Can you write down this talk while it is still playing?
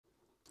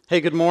Hey,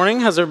 good morning.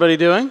 How's everybody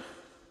doing?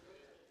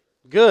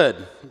 Good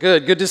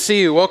to see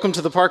you. Welcome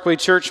to the Parkway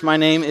Church. My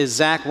name is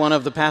Zach, one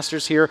of the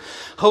pastors here.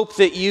 Hope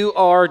that you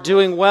are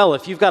doing well.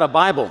 If you've got a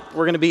Bible,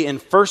 we're going to be in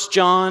 1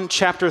 John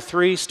chapter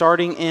 3,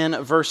 starting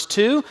in verse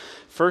 2.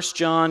 1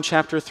 John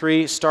chapter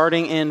 3,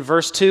 starting in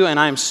verse 2, and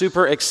I'm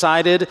super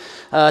excited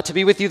to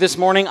be with you this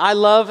morning. I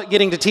love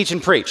getting to teach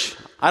and preach.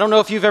 I don't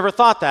know if you've ever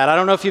thought that. I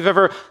don't know if you've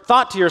ever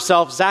thought to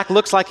yourself, Zach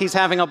looks like he's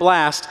having a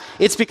blast.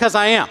 It's because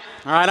I am.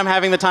 All right, I'm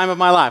having the time of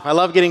my life. I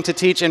love getting to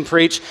teach and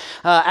preach.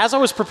 As I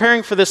was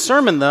preparing for this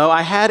sermon, though,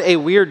 I had a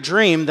weird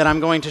dream that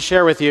I'm going to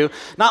share with you.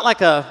 Not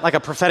like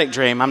a prophetic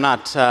dream. I'm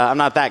not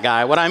that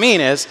guy. What I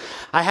mean is,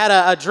 I had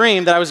a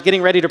dream that I was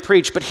getting ready to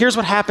preach, but here's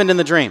what happened in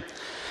the dream.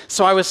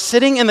 So I was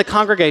sitting in the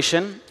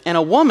congregation, and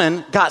a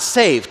woman got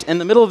saved in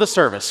the middle of the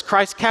service.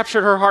 Christ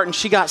captured her heart, and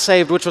she got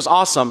saved, which was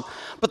awesome.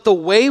 But the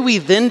way we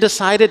then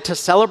decided to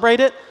celebrate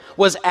it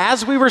was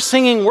as we were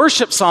singing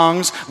worship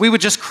songs, we would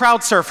just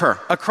crowd surf her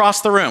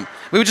across the room.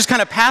 We would just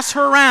kind of pass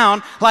her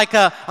around like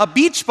a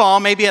beach ball,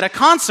 maybe at a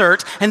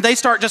concert, and they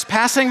start just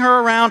passing her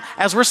around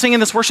as we're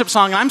singing this worship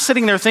song. And I'm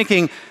sitting there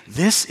thinking,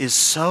 this is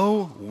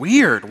so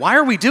weird. Why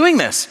are we doing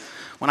this?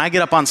 When I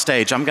get up on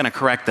stage, I'm going to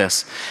correct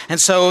this. And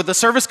so the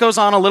service goes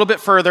on a little bit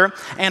further,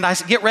 and I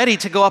get ready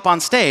to go up on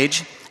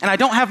stage, and I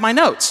don't have my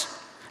notes.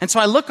 And so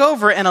I look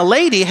over, and a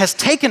lady has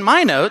taken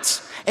my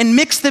notes and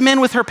mixed them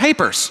in with her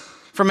papers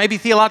for maybe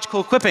theological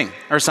equipping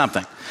or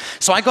something.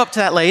 So I go up to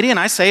that lady, and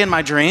I say in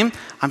my dream,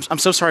 I'm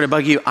so sorry to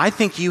bug you. I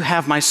think you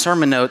have my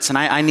sermon notes, and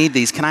I need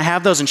these. Can I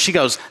have those? And she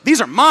goes,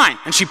 these are mine.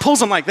 And she pulls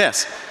them like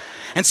this.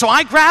 And so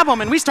I grab them,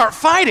 and we start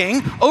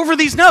fighting over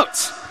these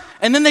notes.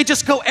 And then they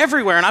just go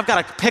everywhere, and I've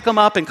got to pick them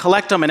up and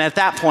collect them, and at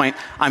that point,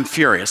 I'm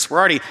furious. We're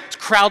already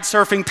crowd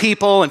surfing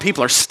people, and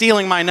people are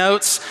stealing my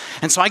notes.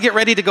 And so I get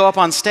ready to go up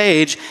on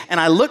stage, and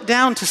I look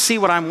down to see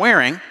what I'm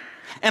wearing,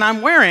 and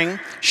I'm wearing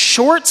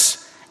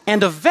shorts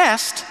and a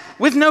vest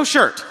with no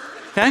shirt,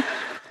 okay?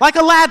 Like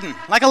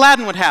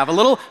Aladdin would have, a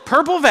little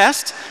purple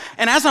vest,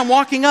 and as I'm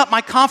walking up,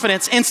 my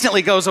confidence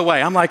instantly goes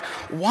away. I'm like,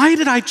 why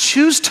did I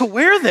choose to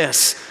wear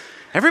this?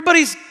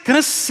 Everybody's going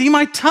to see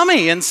my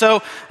tummy. And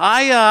so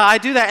I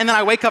do that, and then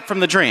I wake up from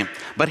the dream.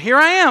 But here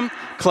I am,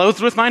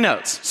 clothed with my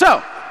notes.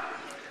 So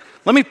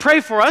let me pray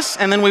for us,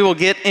 and then we will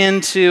get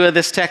into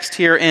this text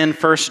here in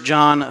 1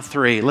 John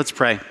 3. Let's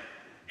pray.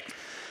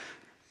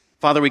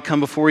 Father, we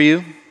come before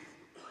you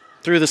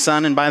through the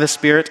Son and by the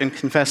Spirit and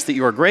confess that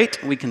you are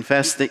great. We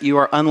confess that you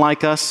are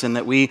unlike us, and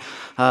that we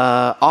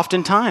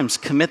oftentimes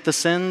commit the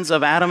sins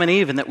of Adam and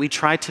Eve, and that we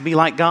try to be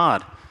like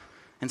God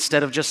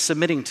instead of just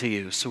submitting to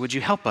you. So would you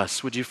help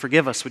us? Would you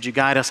forgive us? Would you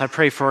guide us? I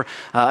pray for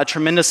a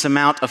tremendous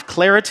amount of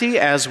clarity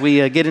as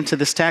we get into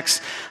this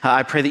text.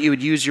 I pray that you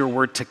would use your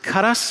word to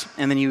cut us,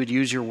 and then you would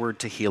use your word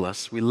to heal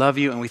us. We love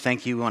you, and we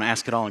thank you. We want to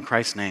ask it all in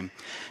Christ's name.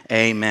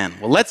 Amen.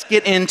 Well, let's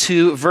get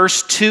into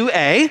verse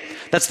 2a.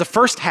 That's the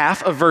first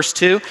half of verse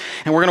 2,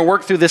 and we're going to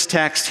work through this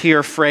text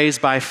here phrase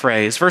by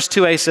phrase. Verse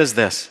 2a says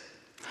this: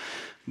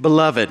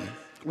 Beloved,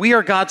 we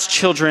are God's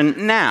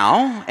children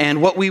now,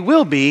 and what we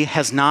will be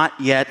has not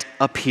yet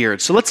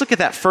appeared. So let's look at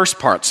that first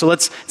part. So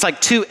it's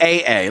like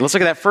 2AA. Let's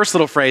look at that first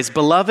little phrase.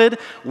 Beloved,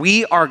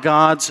 we are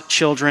God's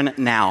children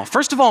now.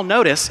 First of all,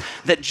 notice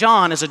that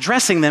John is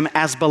addressing them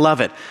as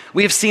beloved.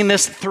 We have seen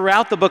this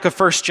throughout the book of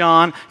 1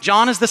 John.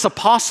 John is this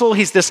apostle.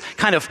 He's this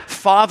kind of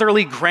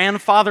fatherly,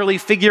 grandfatherly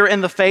figure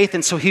in the faith,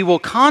 and so he will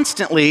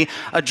constantly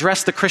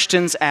address the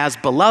Christians as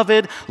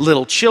beloved,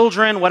 little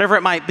children, whatever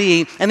it might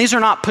be. And these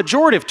are not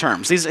pejorative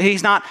terms.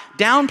 He's not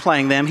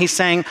downplaying them. He's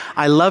saying,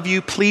 I love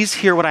you. Please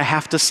hear what I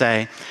have to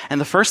say.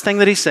 And the first thing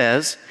that he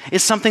says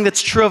is something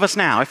that's true of us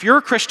now. If you're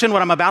a Christian,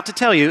 what I'm about to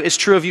tell you is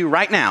true of you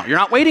right now. You're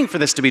not waiting for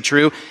this to be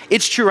true.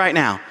 It's true right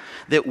now,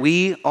 that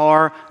we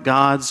are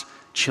God's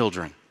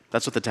children.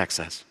 That's what the text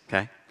says,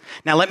 okay?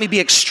 Now, let me be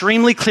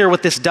extremely clear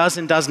what this does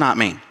and does not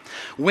mean.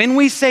 When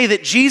we say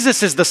that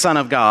Jesus is the Son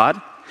of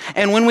God,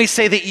 and when we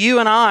say that you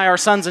and I are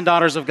sons and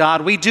daughters of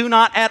God, we do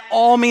not at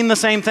all mean the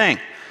same thing.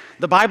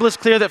 The Bible is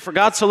clear that for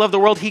God so loved the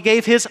world, he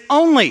gave his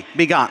only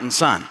begotten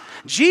Son.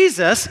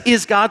 Jesus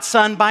is God's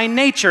Son by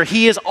nature.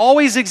 He has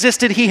always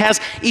existed. He has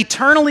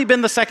eternally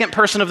been the second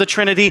person of the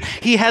Trinity.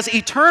 He has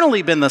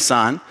eternally been the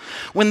Son.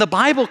 When the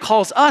Bible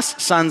calls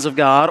us sons of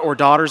God or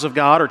daughters of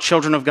God or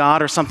children of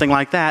God or something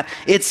like that,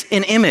 it's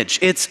an image.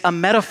 It's a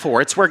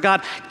metaphor. It's where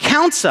God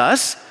counts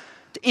us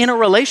in a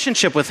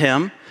relationship with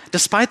him,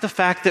 despite the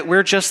fact that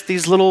we're just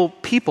these little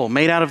people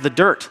made out of the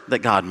dirt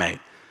that God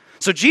made.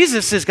 So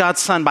Jesus is God's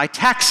Son by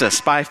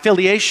taxis, by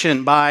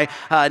filiation, by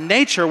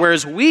nature,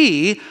 whereas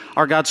we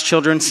are God's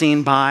children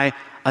seen by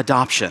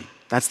adoption.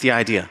 That's the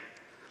idea.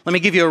 Let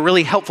me give you a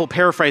really helpful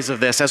paraphrase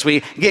of this as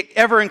we get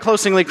ever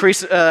increasingly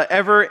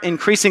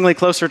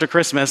closer to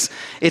Christmas.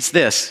 It's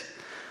this: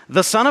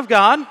 the Son of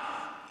God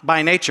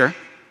by nature,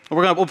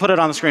 we'll put it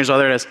on the screen as well,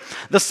 there it is.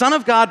 The Son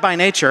of God by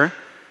nature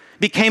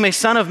became a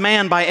Son of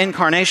Man by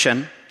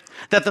incarnation,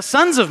 that the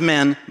sons of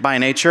men by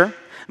nature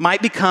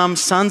might become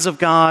sons of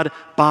God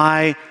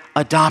by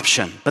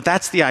adoption. But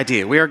that's the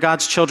idea. We are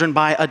God's children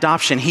by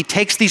adoption. He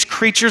takes these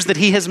creatures that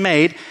he has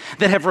made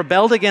that have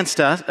rebelled against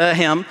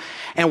him,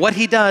 and what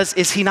he does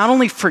is he not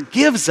only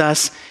forgives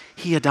us,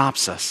 he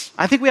adopts us.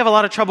 I think we have a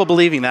lot of trouble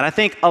believing that. I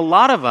think a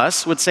lot of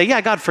us would say,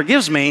 yeah, God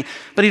forgives me,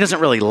 but he doesn't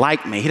really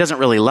like me. He doesn't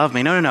really love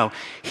me. No.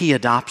 He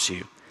adopts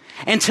you.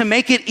 And to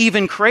make it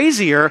even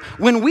crazier,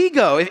 when we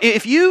go,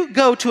 if you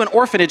go to an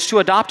orphanage to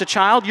adopt a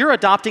child, you're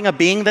adopting a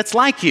being that's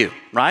like you,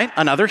 right?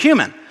 Another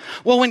human.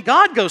 Well, when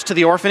God goes to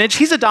the orphanage,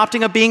 he's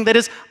adopting a being that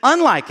is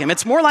unlike him.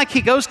 It's more like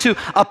he goes to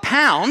a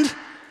pound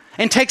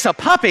and takes a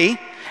puppy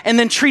and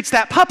then treats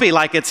that puppy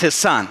like it's his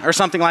son or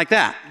something like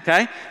that,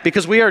 okay?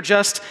 Because we are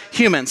just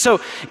humans.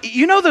 So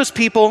you know those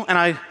people, and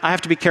I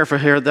have to be careful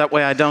here, that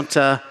way I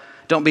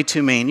don't be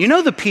too mean. You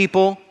know the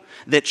people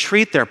that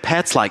treat their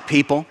pets like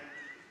people?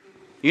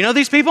 You know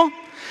these people?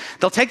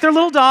 They'll take their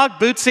little dog,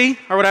 Bootsy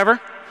or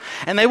whatever,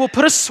 and they will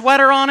put a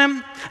sweater on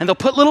him, and they'll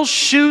put little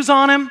shoes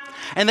on him,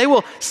 and they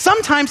will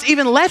sometimes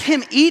even let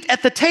him eat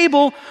at the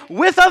table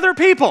with other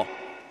people.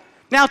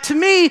 Now, to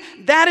me,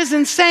 that is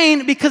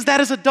insane because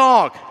that is a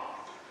dog.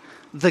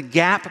 The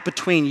gap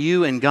between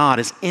you and God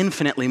is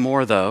infinitely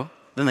more, though,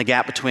 than the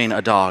gap between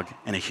a dog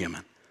and a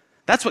human.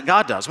 That's what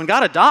God does. When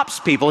God adopts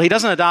people, he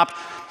doesn't adopt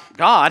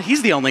God.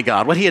 He's the only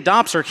God. What he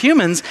adopts are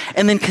humans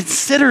and then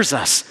considers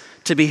us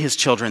to be his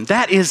children.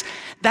 That's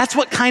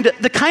what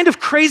the kind of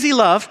crazy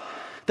love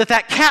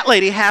that cat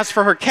lady has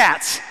for her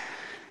cats,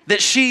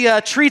 that she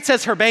treats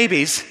as her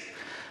babies.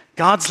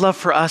 God's love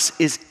for us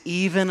is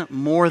even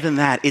more than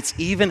that. It's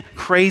even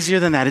crazier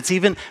than that. It's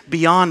even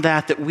beyond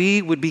that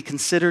we would be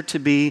considered to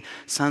be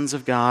sons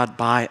of God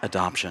by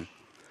adoption.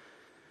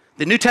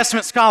 The New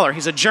Testament scholar,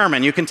 he's a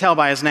German, you can tell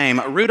by his name,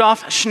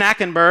 Rudolf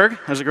Schnackenberg,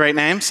 that's a great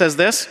name, says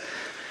this: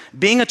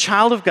 being a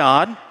child of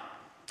God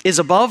is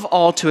above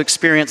all to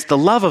experience the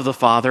love of the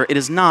Father. It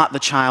is not the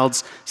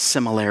child's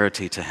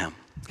similarity to him,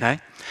 okay?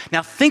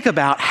 Now think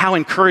about how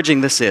encouraging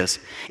this is.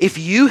 If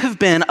you have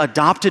been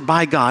adopted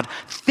by God,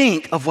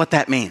 think of what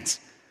that means.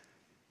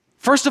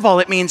 First of all,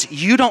 it means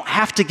you don't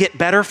have to get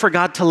better for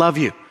God to love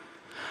you.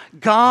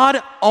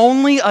 God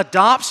only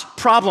adopts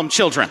problem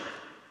children,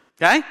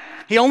 okay?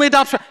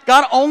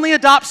 God only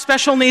adopts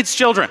special needs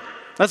children.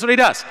 That's what he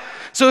does.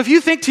 So if you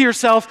think to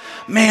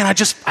yourself, man, I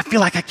feel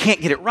like I can't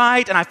get it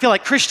right, and I feel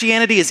like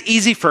Christianity is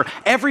easy for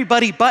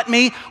everybody but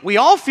me, we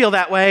all feel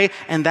that way,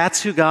 and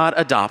that's who God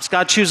adopts.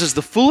 God chooses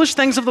the foolish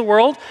things of the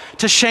world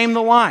to shame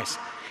the wise.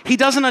 He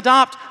doesn't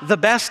adopt the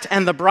best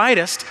and the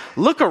brightest.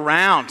 Look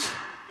around,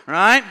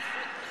 right?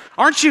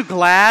 Aren't you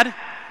glad?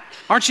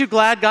 Aren't you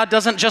glad God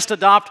doesn't just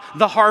adopt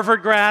the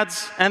Harvard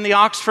grads and the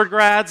Oxford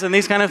grads and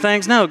these kind of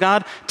things? No,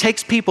 God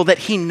takes people that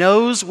he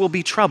knows will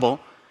be trouble,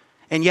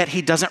 and yet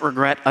he doesn't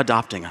regret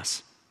adopting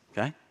us,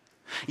 okay?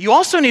 You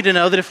also need to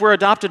know that if we're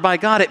adopted by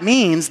God, it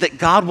means that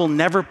God will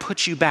never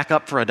put you back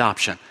up for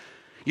adoption.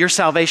 Your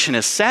salvation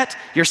is set.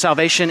 Your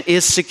salvation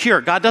is secure.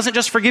 God doesn't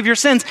just forgive your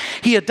sins.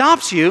 He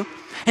adopts you,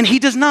 and he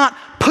does not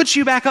put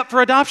you back up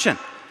for adoption.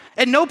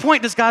 At no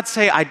point does God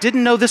say, I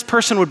didn't know this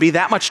person would be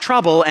that much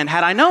trouble, and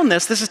had I known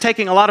this is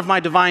taking a lot of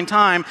my divine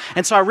time,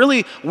 and so I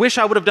really wish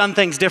I would have done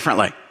things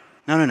differently.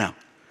 No.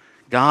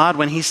 God,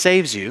 when he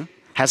saves you,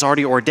 has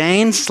already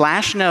ordained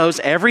 /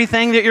 knows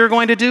everything that you're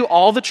going to do,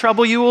 all the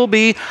trouble you will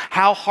be,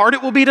 how hard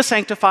it will be to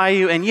sanctify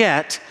you, and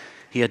yet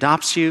he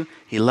adopts you,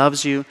 he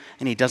loves you,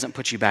 and he doesn't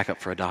put you back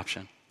up for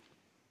adoption.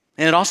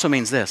 And it also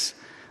means this,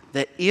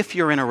 that if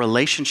you're in a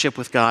relationship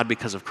with God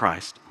because of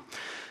Christ,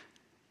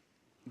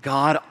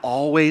 God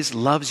always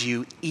loves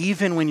you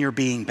even when you're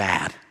being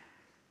bad,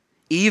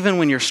 even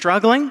when you're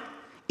struggling,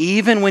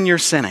 even when you're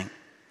sinning.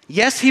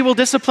 Yes, he will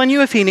discipline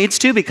you if he needs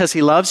to because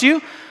he loves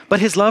you,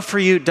 but his love for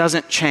you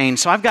doesn't change.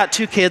 So I've got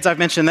 2 kids, I've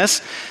mentioned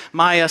this.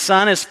 My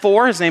son is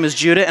 4, his name is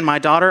Judah, and my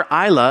daughter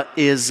Isla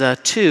is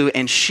 2,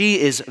 and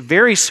she is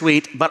very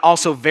sweet, but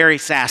also very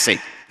sassy,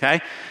 okay?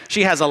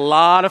 She has a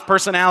lot of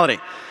personality.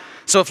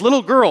 So if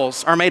little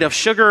girls are made of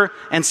sugar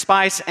and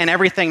spice and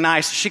everything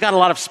nice, she got a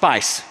lot of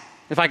spice,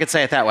 if I could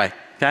say it that way,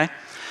 okay?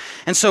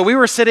 And so we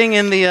were sitting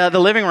in the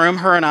living room,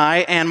 her and I,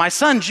 and my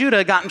son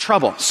Judah got in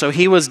trouble. So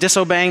he was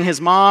disobeying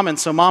his mom, and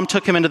so mom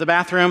took him into the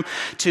bathroom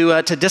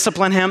to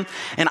discipline him.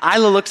 And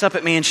Isla looks up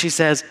at me and she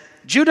says,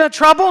 Judah,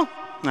 trouble?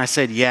 And I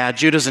said, yeah,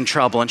 Judah's in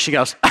trouble. And she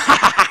goes,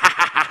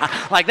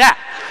 like that,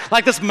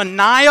 like this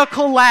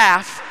maniacal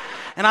laugh.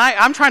 And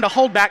I'm trying to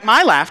hold back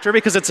my laughter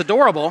because it's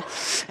adorable.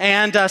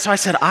 And so I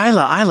said,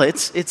 Isla,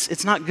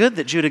 it's not good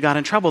that Judah got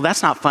in trouble.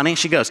 That's not funny.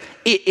 She goes,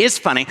 it is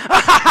funny.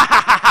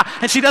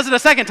 And she does it a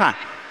second time.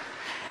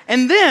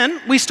 And then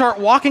we start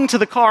walking to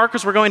the car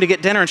because we're going to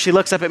get dinner, and she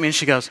looks up at me and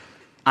she goes,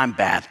 I'm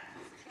bad.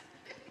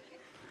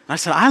 And I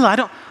said,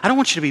 Isla, I don't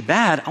want you to be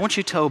bad. I want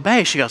you to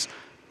obey. She goes,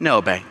 no,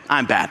 obey.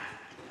 I'm bad.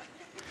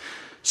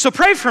 So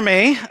pray for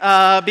me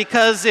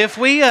because if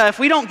we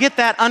don't get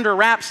that under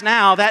wraps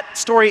now, that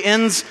story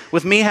ends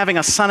with me having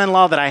a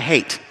son-in-law that I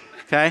hate.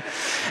 Okay?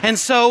 And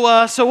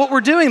so what we're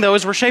doing, though,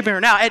 is we're shaping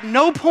her. Now, at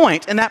no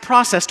point in that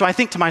process do I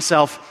think to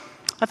myself,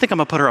 I think I'm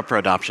going to put her up for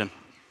adoption.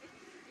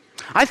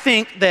 I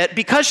think that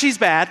because she's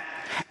bad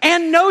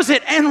and knows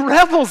it and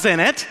revels in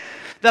it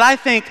that I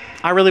think,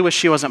 I really wish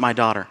she wasn't my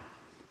daughter.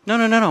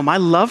 No. My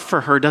love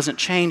for her doesn't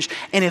change.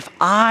 And if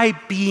I,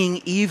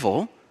 being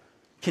evil,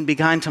 can be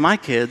kind to my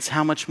kids,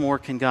 how much more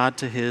can God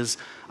to his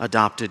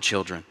adopted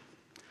children?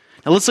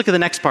 Now let's look at the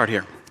next part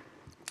here.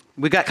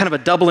 We've got kind of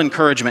a double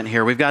encouragement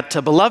here. We've got,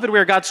 beloved, we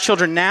are God's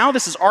children now.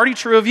 This is already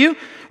true of you.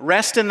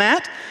 Rest in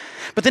that.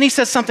 But then he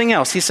says something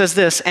else. He says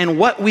this, and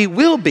what we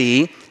will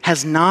be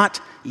has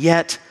not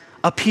yet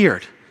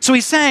appeared. So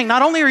he's saying,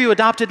 not only are you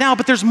adopted now,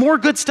 but there's more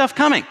good stuff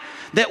coming.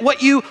 That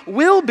what you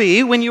will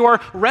be when you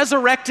are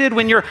resurrected,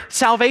 when your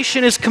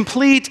salvation is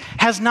complete,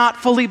 has not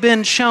fully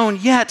been shown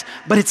yet,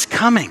 but it's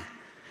coming.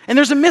 And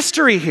there's a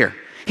mystery here.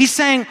 He's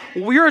saying,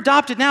 we're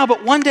adopted now,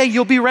 but one day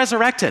you'll be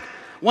resurrected.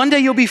 One day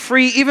you'll be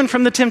free even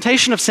from the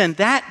temptation of sin.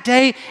 That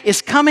day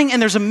is coming, and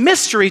there's a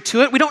mystery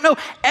to it. We don't know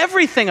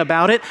everything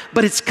about it,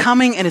 but it's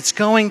coming, and it's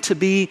going to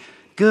be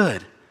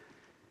good.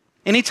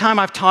 Anytime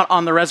I've taught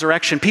on the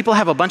resurrection, people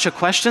have a bunch of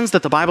questions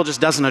that the Bible just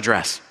doesn't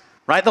address,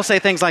 right? They'll say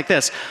things like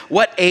this: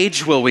 what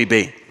age will we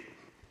be?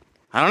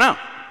 I don't know,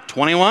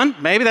 21?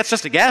 Maybe that's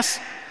just a guess.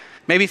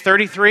 Maybe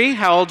 33,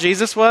 how old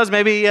Jesus was.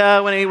 Maybe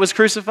when he was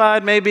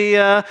crucified. Maybe,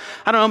 I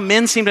don't know,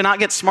 men seem to not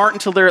get smart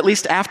until they're at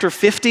least after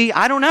 50.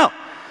 I don't know.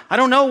 I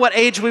don't know what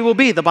age we will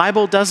be. The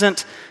Bible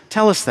doesn't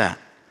tell us that.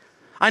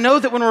 I know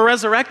that when we're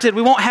resurrected,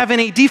 we won't have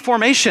any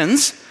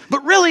deformations,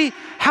 but really,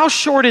 how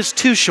short is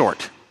too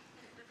short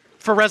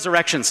for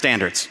resurrection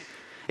standards?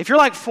 If you're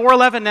like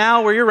 4'11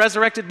 now, will your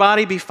resurrected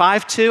body be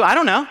 5'2"? I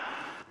don't know.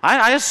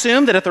 I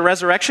assume that at the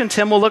resurrection,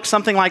 Tim will look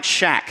something like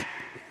Shaq.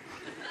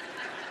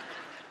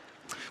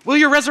 Will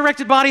your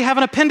resurrected body have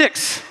an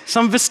appendix,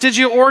 some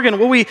vestigial organ?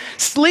 Will we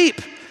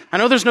sleep? I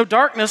know there's no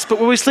darkness, but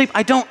will we sleep?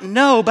 I don't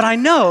know, but I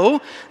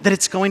know that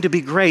it's going to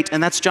be great,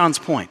 and that's John's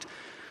point.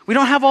 We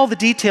don't have all the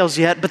details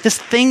yet, but this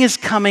thing is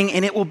coming,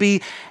 and it will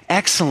be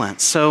excellent.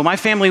 So my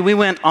family, we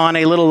went on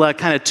a little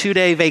kind of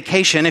 2-day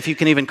vacation, if you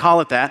can even call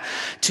it that,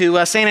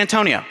 to San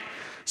Antonio.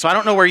 So I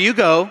don't know where you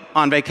go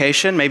on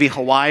vacation, maybe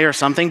Hawaii or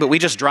something, but we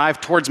just drive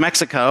towards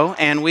Mexico,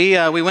 and we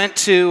went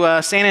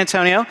to San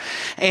Antonio,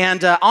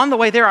 and on the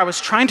way there, I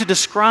was trying to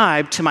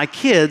describe to my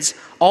kids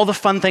all the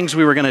fun things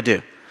we were going to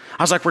do.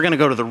 I was like, we're going to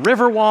go to the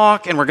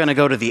Riverwalk, and we're going to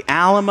go to the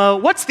Alamo.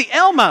 What's the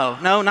Elmo?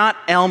 No, not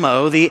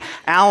Elmo, the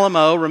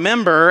Alamo,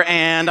 remember?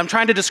 And I'm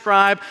trying to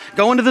describe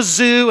going to the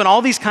zoo and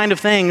all these kind of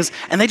things,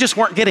 and they just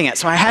weren't getting it.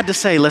 So I had to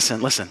say,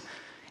 listen,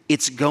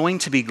 it's going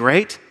to be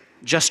great.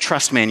 Just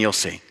trust me and you'll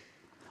see.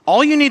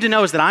 All you need to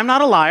know is that I'm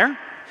not a liar,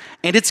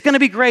 and it's going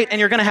to be great, and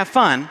you're going to have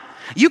fun.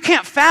 You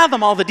can't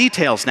fathom all the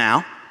details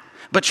now,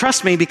 but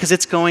trust me because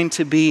it's going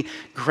to be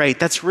great.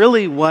 That's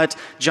really what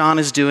John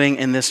is doing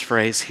in this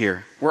phrase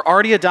here. We're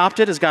already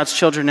adopted as God's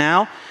children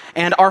now,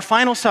 and our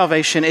final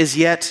salvation is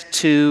yet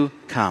to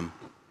come.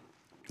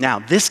 Now,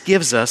 this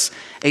gives us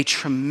a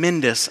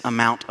tremendous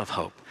amount of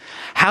hope.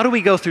 How do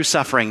we go through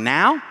suffering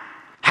now?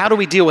 How do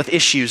we deal with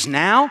issues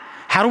now?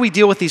 How do we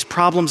deal with these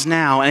problems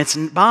now? And it's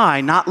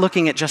by not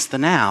looking at just the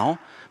now,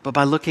 but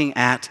by looking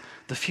at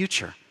the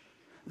future.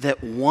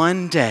 That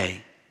one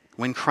day,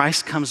 when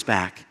Christ comes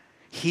back,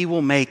 he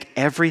will make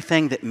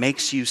everything that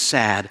makes you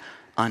sad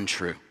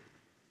untrue.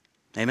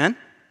 Amen?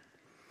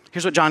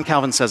 Here's what John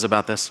Calvin says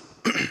about this.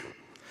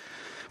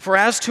 For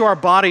as to our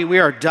body, we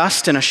are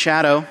dust and a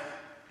shadow,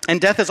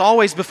 and death is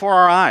always before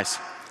our eyes.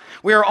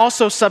 We are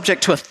also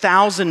subject to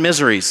 1,000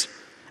 miseries,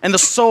 and the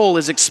soul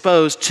is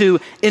exposed to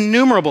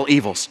innumerable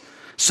evils,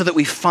 so that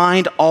we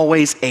find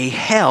always a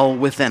hell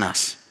within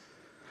us.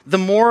 The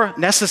more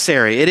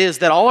necessary it is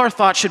that all our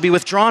thoughts should be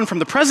withdrawn from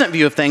the present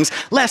view of things,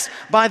 lest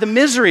by the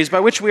miseries by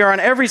which we are on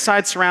every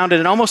side surrounded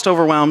and almost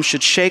overwhelmed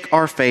should shake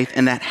our faith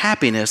in that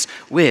happiness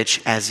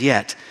which as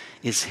yet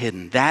is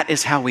hidden. That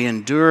is how we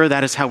endure.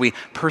 That is how we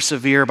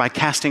persevere, by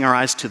casting our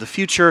eyes to the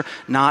future,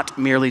 not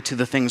merely to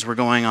the things that are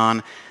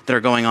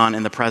going on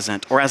in the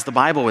present. Or as the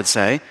Bible would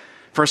say,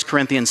 1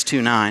 Corinthians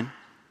 2:9,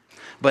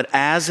 but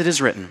as it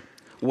is written,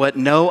 what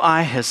no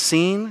eye has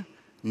seen,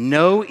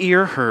 no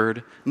ear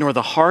heard, nor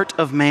the heart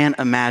of man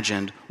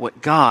imagined,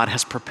 what God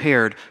has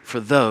prepared for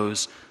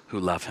those who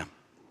love him.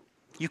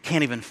 You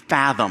can't even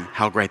fathom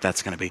how great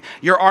that's going to be.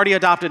 You're already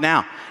adopted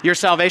now. Your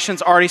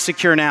salvation's already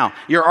secure now.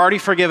 You're already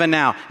forgiven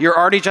now. You're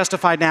already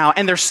justified now.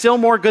 And there's still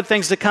more good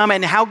things to come.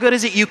 And how good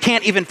is it? You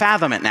can't even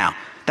fathom it now.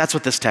 That's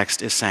what this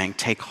text is saying.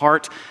 Take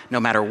heart no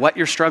matter what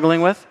you're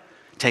struggling with.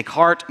 Take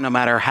heart no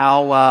matter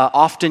how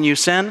often you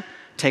sin.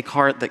 Take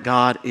heart that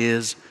God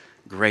is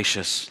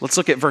gracious. Let's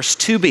look at verse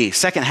 2b,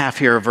 second half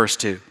here of verse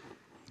 2.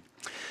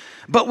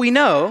 But we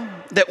know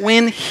that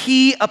when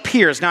he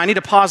appears, now I need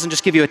to pause and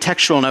just give you a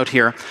textual note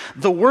here.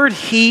 The word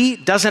he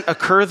doesn't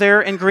occur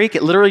there in Greek.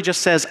 It literally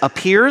just says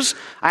appears.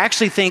 I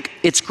actually think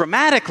it's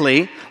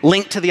grammatically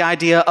linked to the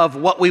idea of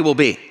what we will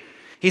be.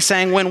 He's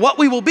saying when what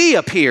we will be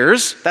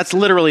appears, that's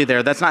literally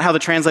there. That's not how the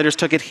translators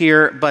took it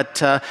here,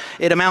 but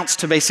it amounts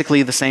to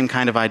basically the same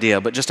kind of idea,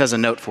 but just as a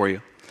note for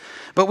you.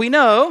 But we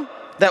know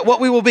that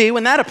what we will be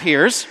when that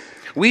appears,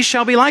 we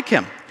shall be like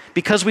him,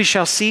 because we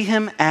shall see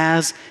him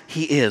as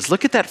he is.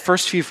 Look at that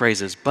first few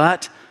phrases.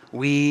 But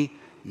we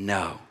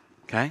know,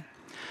 okay?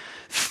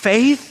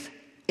 Faith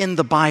in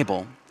the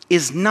Bible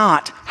is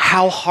not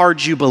how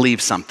hard you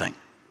believe something.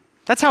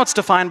 That's how it's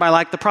defined by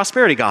like the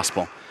prosperity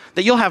gospel,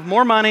 that you'll have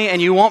more money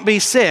and you won't be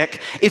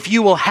sick if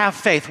you will have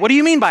faith. What do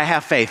you mean by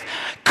have faith?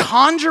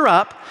 Conjure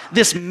up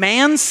this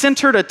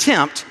man-centered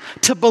attempt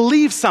to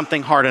believe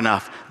something hard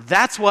enough.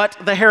 That's what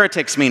the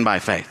heretics mean by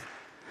faith.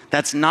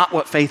 That's not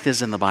what faith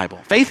is in the Bible.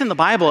 Faith in the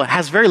Bible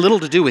has very little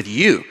to do with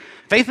you.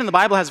 Faith in the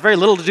Bible has very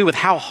little to do with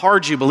how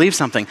hard you believe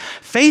something.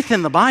 Faith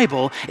in the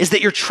Bible is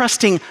that you're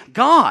trusting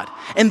God.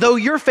 And though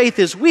your faith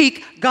is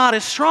weak, God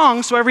is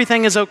strong, so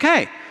everything is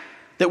okay.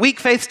 That weak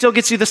faith still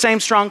gets you the same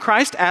strong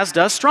Christ as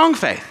does strong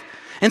faith.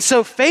 And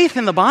so faith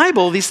in the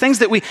Bible, these things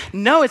that we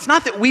know, it's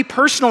not that we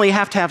personally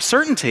have to have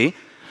certainty.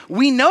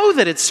 We know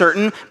that it's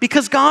certain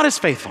because God is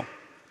faithful.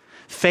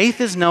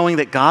 Faith is knowing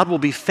that God will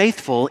be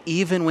faithful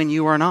even when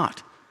you are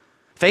not.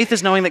 Faith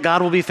is knowing that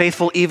God will be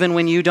faithful even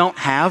when you don't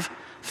have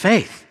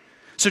faith.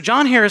 So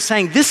John here is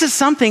saying this is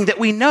something that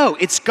we know.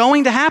 It's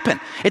going to happen.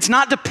 It's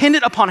not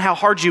dependent upon how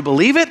hard you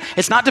believe it.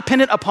 It's not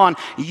dependent upon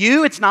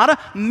you. It's not a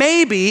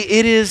maybe.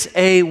 It is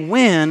a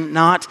when,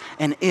 not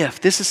an if.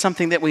 This is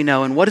something that we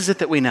know. And what is it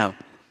that we know?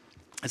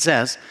 It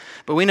says,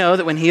 but we know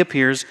that when he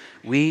appears,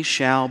 we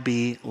shall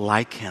be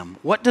like him.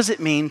 What does it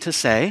mean to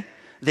say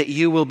that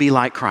you will be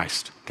like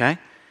Christ? Okay?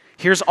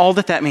 Here's all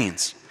that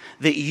means.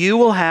 That you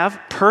will have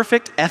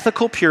perfect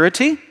ethical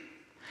purity,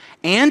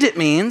 and it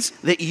means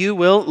that you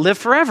will live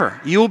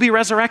forever. You will be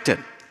resurrected,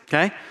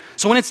 okay?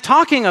 So when it's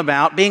talking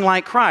about being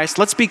like Christ,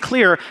 let's be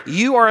clear,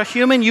 you are a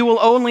human, you will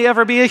only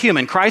ever be a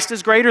human. Christ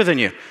is greater than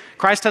you.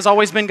 Christ has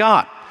always been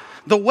God.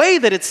 The way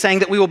that it's saying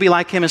that we will be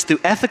like him is through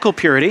ethical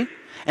purity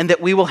and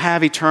that we will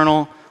have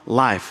eternal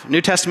life.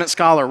 New Testament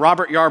scholar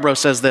Robert Yarbrough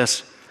says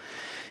this,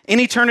 in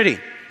eternity,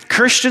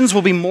 Christians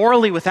will be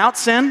morally without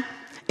sin,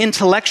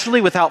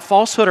 intellectually without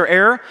falsehood or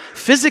error,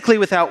 physically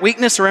without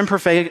weakness or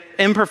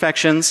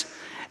imperfections.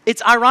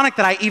 It's ironic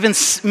that I even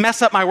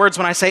mess up my words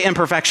when I say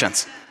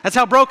imperfections. That's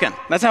how broken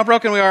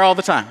we are all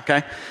the time,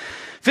 okay?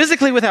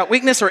 Physically without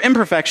weakness or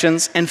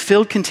imperfections and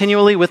filled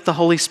continually with the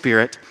Holy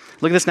Spirit.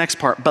 Look at this next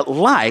part. But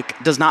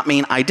like does not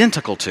mean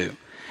identical to.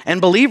 And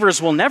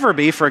believers will never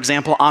be, for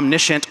example,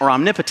 omniscient or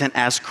omnipotent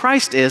as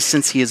Christ is,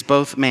 since he is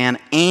both man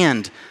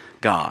and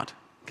God,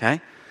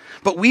 okay?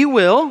 But we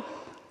will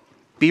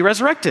be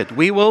resurrected.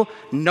 We will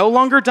no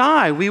longer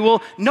die. We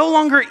will no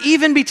longer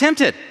even be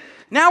tempted.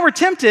 Now we're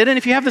tempted, and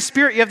if you have the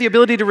Spirit, you have the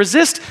ability to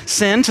resist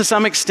sin to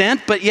some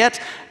extent, but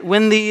yet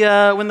when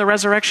the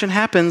resurrection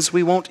happens,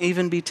 we won't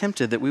even be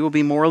tempted, that we will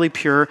be morally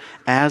pure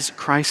as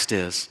Christ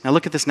is. Now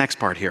look at this next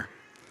part here.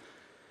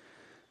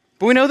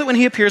 But we know that when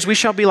he appears, we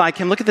shall be like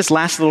him. Look at this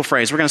last little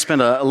phrase. We're going to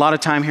spend a lot of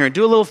time here and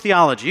do a little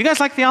theology. You guys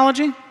like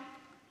theology?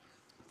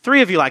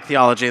 3 of you like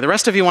theology. The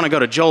rest of you want to go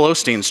to Joel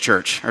Osteen's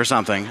church or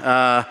something.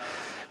 We're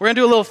going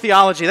to do a little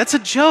theology. That's a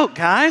joke,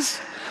 guys.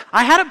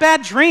 I had a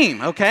bad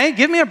dream, okay?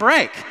 Give me a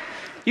break.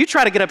 You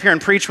try to get up here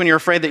and preach when you're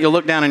afraid that you'll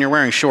look down and you're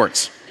wearing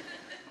shorts.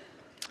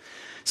 It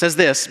says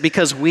this,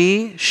 because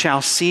we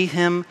shall see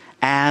him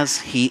as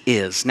he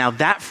is. Now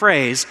that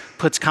phrase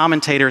puts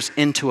commentators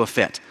into a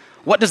fit.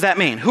 What does that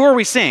mean? Who are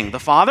we seeing? The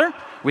Father? Are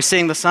we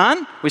seeing the Son?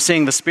 Are we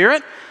seeing the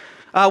Spirit?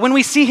 When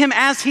we see him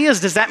as he is,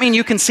 does that mean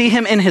you can see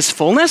him in his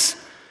fullness?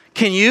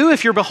 Can you,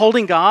 if you're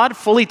beholding God,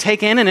 fully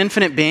take in an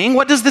infinite being?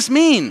 What does this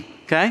mean?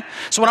 Okay?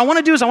 So what I want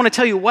to do is I want to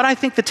tell you what I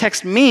think the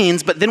text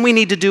means, but then we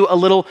need to do a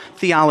little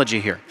theology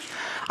here.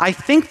 I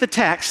think the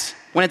text,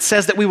 when it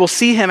says that we will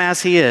see him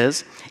as he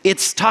is,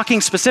 it's talking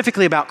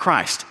specifically about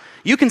Christ.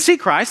 You can see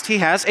Christ. He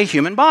has a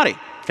human body,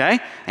 okay?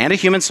 And a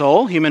human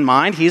soul, human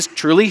mind. He's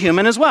truly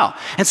human as well.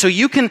 And so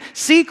you can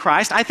see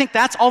Christ. I think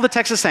that's all the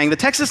text is saying. The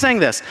text is saying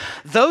this,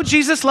 though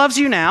Jesus loves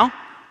you now,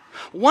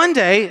 one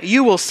day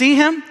you will see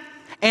him,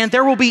 and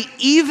there will be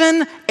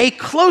even a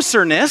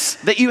closeness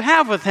that you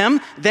have with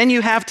him than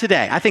you have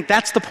today. I think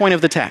that's the point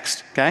of the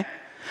text, okay?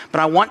 But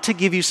I want to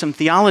give you some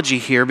theology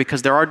here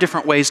because there are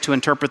different ways to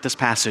interpret this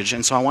passage.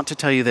 And so I want to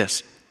tell you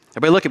this.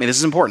 Everybody look at me. This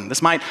is important.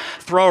 This might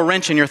throw a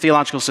wrench in your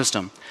theological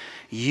system.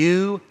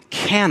 You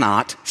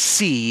cannot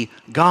see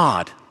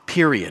God,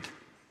 period.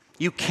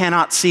 You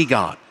cannot see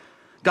God.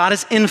 God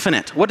is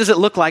infinite. What does it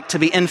look like to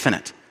be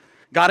infinite?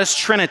 God is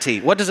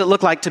Trinity. What does it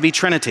look like to be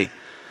Trinity?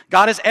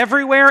 God is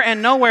everywhere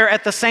and nowhere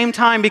at the same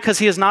time because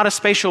he is not a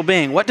spatial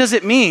being. What does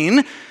it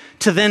mean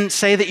to then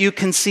say that you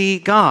can see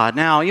God?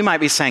 Now, you might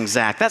be saying,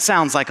 Zach, that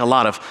sounds like a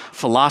lot of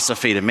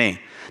philosophy to me.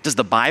 Does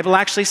the Bible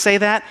actually say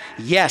that?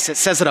 Yes, it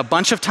says it a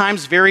bunch of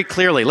times very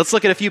clearly. Let's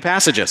look at a few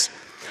passages.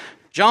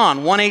 John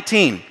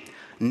 1:18.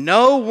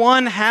 No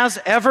one has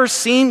ever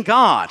seen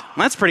God.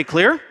 Well, that's pretty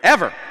clear.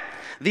 Ever.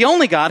 The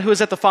only God who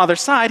is at the Father's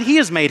side, he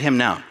has made him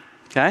known.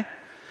 Okay?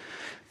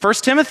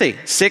 1 Timothy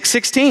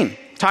 6:16.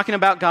 Talking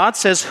about God,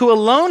 says, who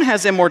alone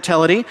has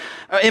immortality,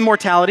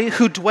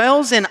 who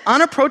dwells in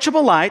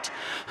unapproachable light,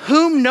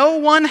 whom no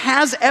one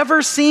has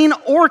ever seen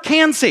or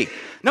can see.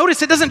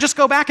 Notice it doesn't just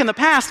go back in the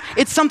past.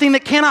 It's something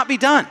that cannot be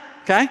done,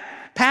 okay?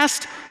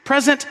 Past,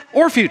 present,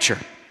 or future.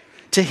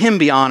 To him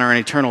be honor and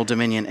eternal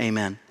dominion.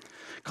 Amen.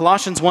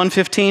 Colossians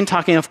 1:15,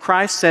 talking of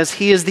Christ, says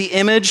he is the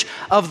image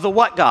of the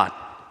what God?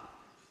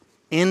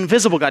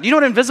 invisible God. You know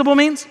what invisible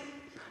means?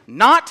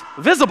 Not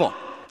visible.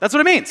 That's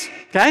what it means,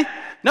 okay?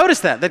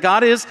 Notice that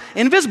God is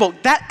invisible.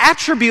 That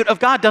attribute of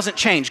God doesn't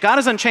change. God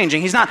is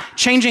unchanging. He's not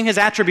changing his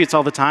attributes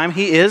all the time.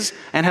 He is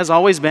and has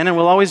always been and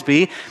will always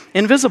be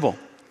invisible.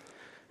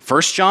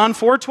 1 John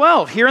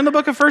 4:12, here in the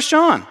book of 1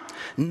 John.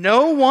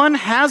 No one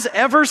has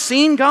ever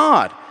seen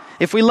God.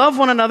 If we love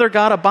one another,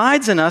 God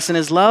abides in us and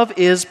his love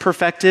is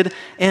perfected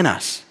in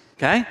us,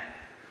 okay?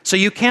 So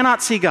you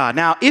cannot see God.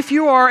 Now, if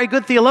you are a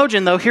good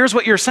theologian, though, here's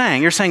what you're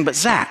saying. You're saying, but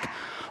Zach,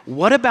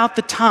 what about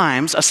the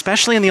times,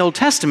 especially in the Old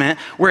Testament,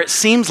 where it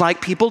seems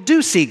like people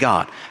do see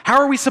God?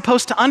 How are we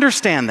supposed to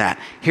understand that?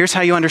 Here's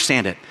how you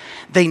understand it.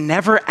 They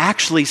never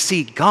actually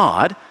see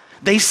God.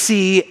 They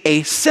see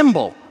a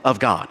symbol of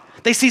God.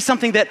 They see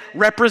something that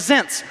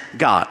represents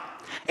God.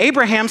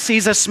 Abraham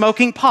sees a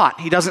smoking pot.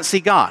 He doesn't see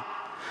God.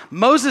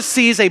 Moses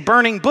sees a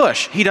burning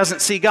bush. He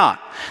doesn't see God.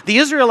 The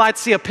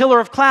Israelites see a pillar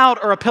of cloud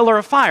or a pillar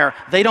of fire.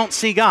 They don't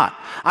see God.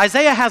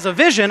 Isaiah has a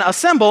vision, a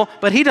symbol,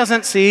 but he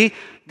doesn't see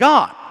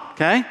God,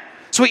 okay?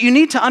 So what you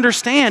need to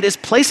understand is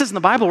places in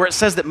the Bible where it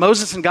says that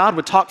Moses and God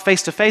would talk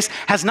face to face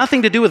has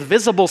nothing to do with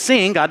visible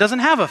seeing. God doesn't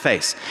have a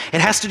face. It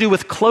has to do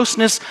with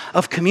closeness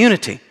of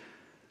community,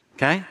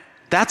 okay?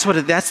 That's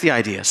the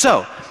idea.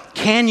 So,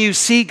 can you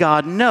see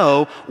God?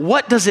 No.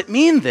 What does it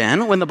mean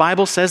then when the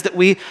Bible says that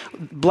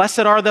blessed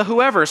are the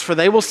whoever's, for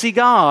they will see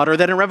God, or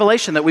that in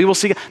Revelation that we will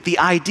see God? The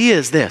idea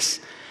is this,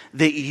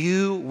 that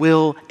you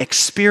will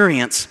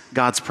experience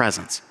God's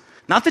presence.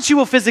 Not that you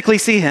will physically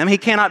see him, he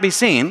cannot be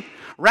seen.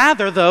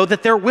 Rather, though,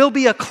 that there will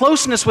be a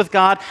closeness with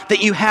God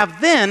that you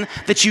have then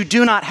that you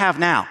do not have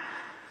now.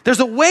 There's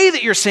a way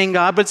that you're seeing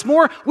God, but it's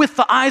more with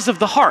the eyes of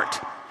the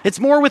heart. It's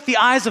more with the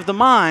eyes of the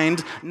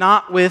mind,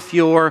 not with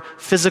your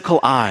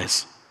physical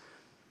eyes.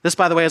 This,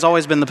 by the way, has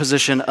always been the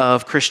position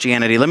of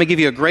Christianity. Let me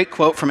give you a great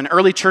quote from an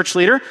early church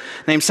leader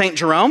named St.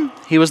 Jerome.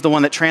 He was the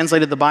one that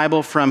translated the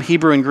Bible from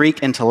Hebrew and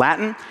Greek into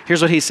Latin.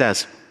 Here's what he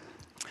says.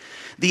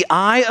 The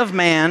eye of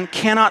man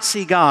cannot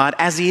see God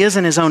as he is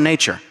in his own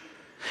nature.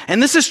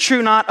 And this is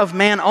true not of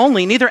man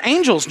only. Neither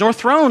angels, nor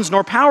thrones,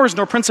 nor powers,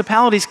 nor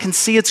principalities can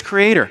see its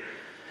creator.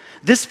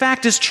 This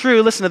fact is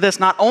true, listen to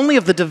this, not only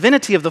of the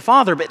divinity of the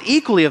Father, but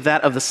equally of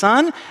that of the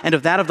Son and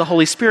of that of the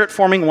Holy Spirit,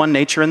 forming one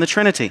nature in the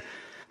Trinity.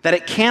 That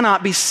it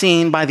cannot be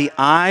seen by the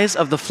eyes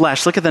of the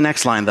flesh. Look at the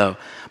next line, though.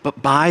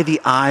 But by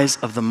the eyes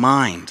of the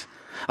mind,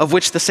 of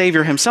which the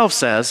Savior himself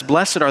says,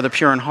 blessed are the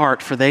pure in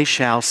heart, for they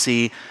shall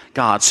see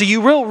God. So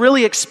you will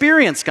really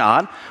experience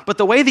God, but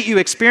the way that you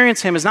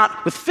experience him is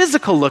not with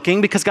physical looking,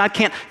 because God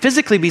can't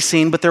physically be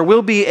seen, but there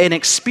will be an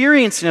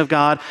experiencing of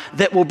God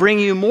that will bring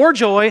you more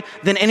joy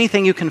than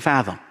anything you can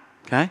fathom,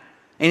 okay?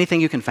 Anything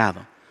you can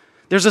fathom.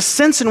 There's a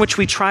sense in which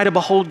we try to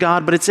behold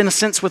God, but it's in a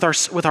sense with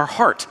our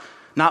heart,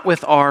 not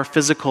with our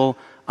physical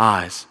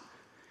eyes.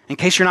 In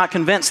case you're not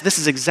convinced, this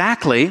is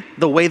exactly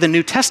the way the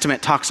New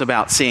Testament talks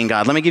about seeing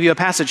God. Let me give you a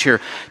passage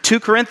here. 2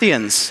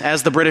 Corinthians,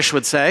 as the British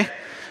would say.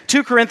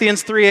 2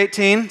 Corinthians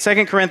 3:18,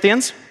 2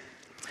 Corinthians.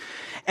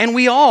 And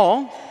we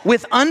all,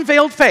 with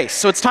unveiled face,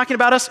 so it's talking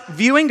about us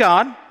viewing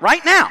God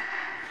right now.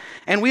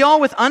 And we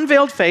all with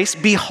unveiled face,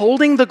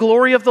 beholding the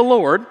glory of the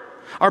Lord,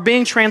 are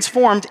being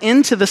transformed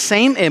into the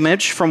same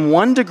image from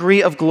one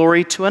degree of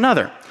glory to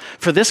another.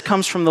 For this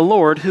comes from the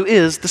Lord, who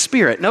is the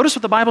Spirit. Notice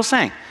what the Bible's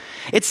saying.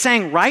 It's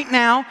saying right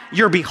now,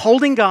 you're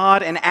beholding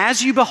God, and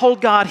as you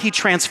behold God, he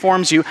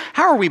transforms you.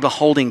 How are we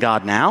beholding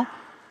God now?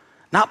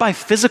 Not by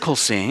physical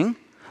seeing,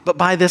 but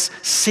by this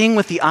seeing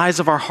with the eyes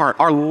of our heart,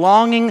 our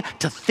longing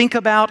to think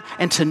about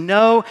and to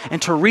know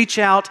and to reach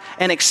out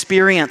and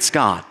experience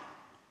God.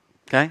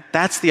 Okay?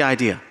 That's the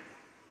idea.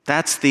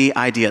 That's the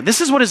idea.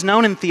 This is what is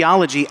known in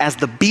theology as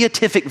the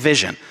beatific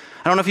vision.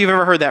 I don't know if you've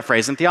ever heard that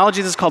phrase. In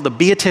theology, this is called the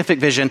beatific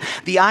vision.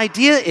 The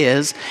idea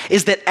is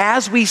that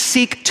as we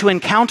seek to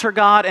encounter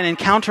God and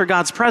encounter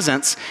God's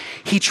presence,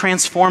 he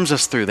transforms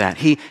us through that.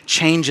 He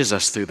changes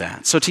us through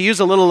that. So to use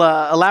a little,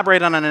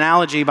 elaborate on an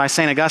analogy by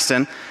St.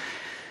 Augustine,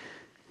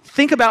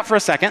 think about for a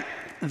second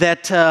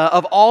that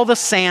of all the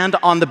sand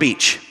on the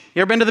beach.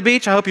 You ever been to the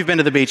beach? I hope you've been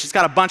to the beach. It's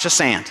got a bunch of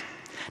sand.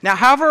 Now,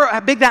 however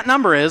big that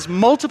number is,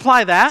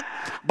 multiply that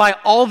by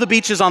all the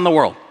beaches on the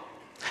world.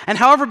 And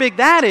however big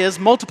that is,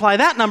 multiply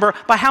that number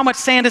by how much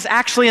sand is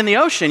actually in the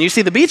ocean. You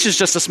see, the beach is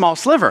just a small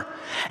sliver.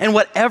 And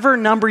whatever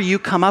number you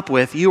come up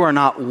with, you are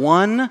not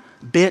one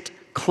bit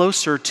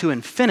closer to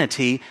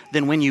infinity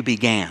than when you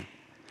began.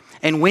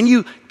 And when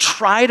you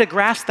try to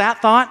grasp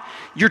that thought,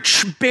 you're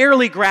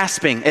barely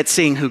grasping at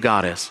seeing who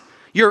God is.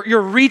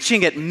 You're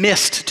reaching at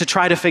mist to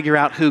try to figure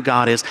out who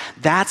God is.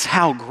 That's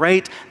how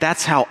great,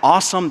 that's how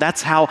awesome,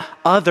 that's how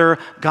other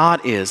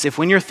God is. If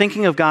when you're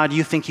thinking of God,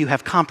 you think you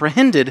have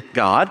comprehended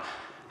God,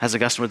 as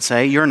Augustine would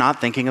say, you're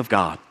not thinking of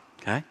God,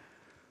 okay?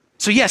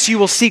 So yes, you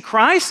will see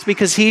Christ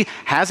because he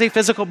has a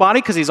physical body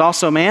because he's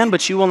also man,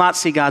 but you will not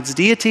see God's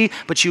deity,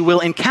 but you will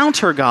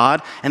encounter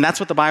God, and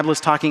that's what the Bible is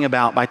talking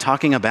about by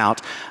talking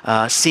about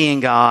seeing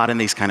God and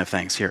these kind of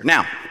things here.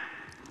 Now,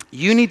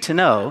 you need to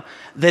know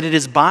that it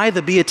is by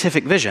the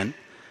beatific vision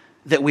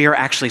that we are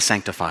actually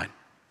sanctified.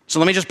 So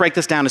let me just break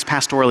this down as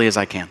pastorally as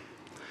I can.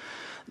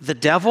 The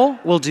devil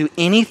will do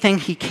anything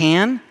he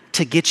can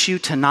to get you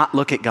to not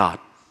look at God,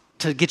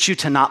 to get you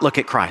to not look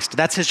at Christ.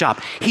 That's his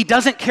job. He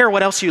doesn't care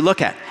what else you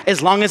look at,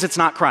 as long as it's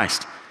not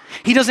Christ.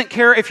 He doesn't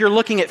care if you're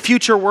looking at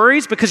future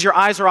worries because your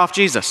eyes are off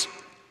Jesus.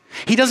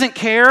 He doesn't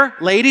care,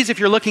 ladies, if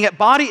you're looking at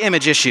body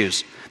image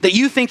issues, that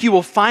you think you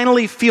will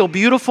finally feel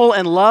beautiful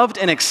and loved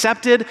and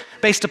accepted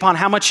based upon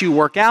how much you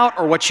work out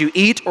or what you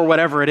eat or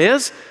whatever it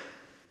is.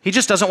 He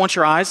just doesn't want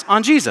your eyes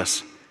on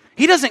Jesus.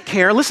 He doesn't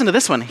care, listen to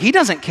this one, he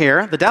doesn't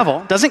care, the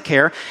devil doesn't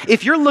care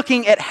if you're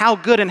looking at how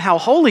good and how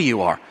holy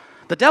you are.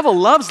 The devil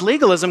loves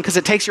legalism because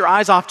it takes your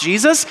eyes off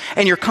Jesus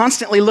and you're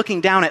constantly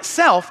looking down at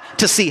self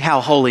to see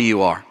how holy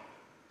you are.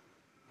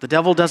 The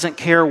devil doesn't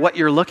care what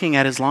you're looking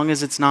at as long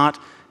as it's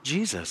not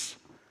Jesus.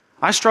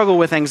 I struggle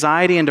with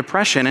anxiety and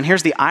depression, and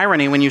here's the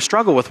irony when you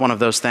struggle with one of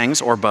those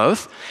things, or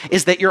both,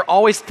 is that you're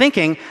always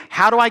thinking,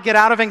 how do I get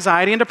out of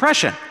anxiety and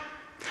depression?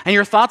 And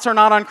your thoughts are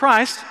not on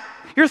Christ,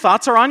 your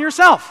thoughts are on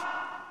yourself.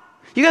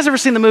 You guys ever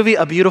seen the movie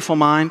A Beautiful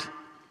Mind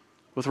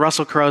with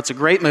Russell Crowe? It's a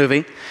great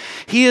movie.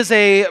 He is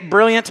a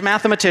brilliant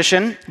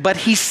mathematician, but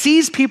he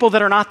sees people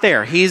that are not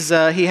there. He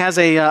has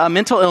a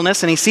mental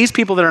illness, and he sees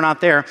people that are not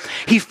there.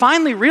 He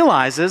finally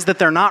realizes that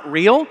they're not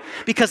real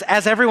because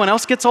as everyone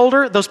else gets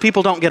older, those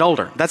people don't get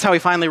older. That's how he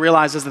finally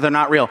realizes that they're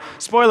not real.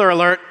 Spoiler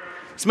alert,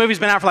 this movie's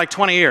been out for like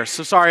 20 years,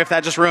 so sorry if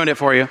that just ruined it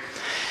for you.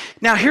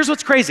 Now, here's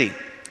what's crazy.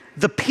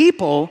 The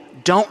people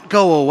don't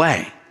go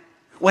away.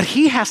 What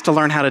he has to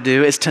learn how to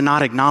do is to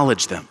not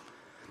acknowledge them.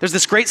 There's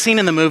this great scene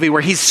in the movie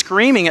where he's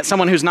screaming at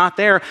someone who's not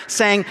there,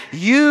 saying,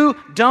 "You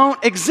don't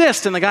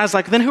exist." And the guy's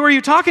like, "Then who are you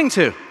talking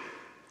to?"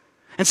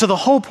 And so the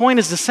whole point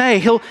is to say,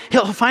 he'll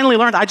finally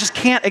learn, I just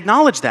can't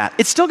acknowledge that.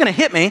 It's still going to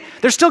hit me.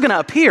 They're still going to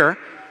appear.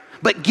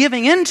 But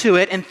giving into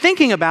it and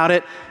thinking about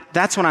it,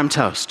 that's when I'm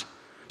toast.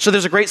 So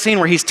there's a great scene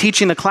where he's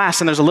teaching the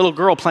class, and there's a little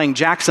girl playing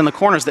jacks in the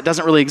corners that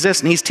doesn't really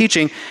exist. And he's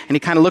teaching, and he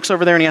kind of looks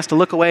over there, and he has to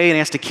look away, and he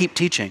has to keep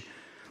teaching.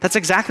 That's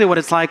exactly what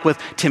it's like with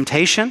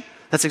temptation.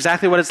 That's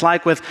exactly what it's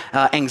like with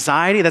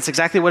anxiety. That's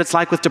exactly what it's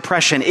like with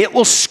depression. It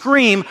will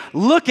scream,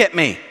 "Look at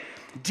me.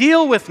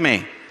 Deal with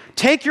me.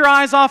 Take your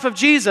eyes off of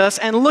Jesus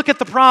and look at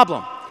the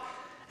problem."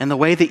 And the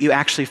way that you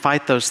actually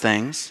fight those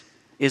things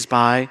is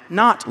by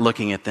not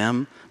looking at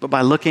them, but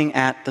by looking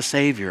at the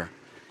Savior.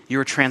 You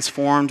are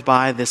transformed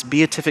by this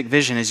beatific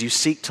vision as you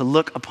seek to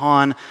look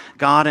upon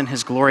God and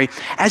His glory,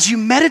 as you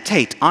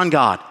meditate on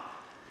God,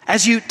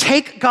 as you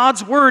take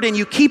God's word and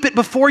you keep it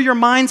before your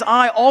mind's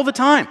eye all the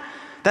time.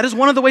 That is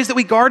one of the ways that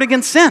we guard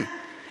against sin,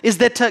 is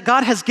that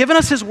God has given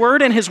us His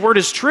word and His word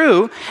is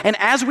true. And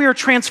as we are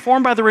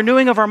transformed by the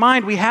renewing of our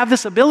mind, we have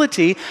this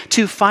ability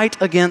to fight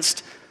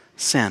against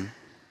sin.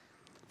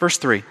 Verse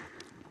 3,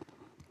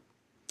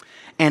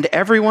 "And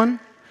everyone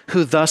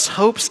who thus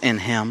hopes in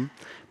Him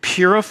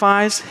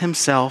purifies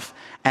himself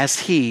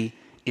as He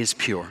is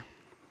pure."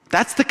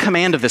 That's the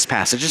command of this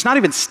passage. It's not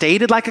even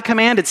stated like a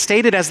command. It's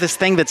stated as this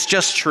thing that's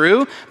just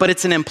true, but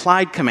it's an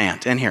implied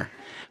command in here.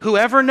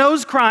 Whoever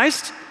knows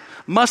Christ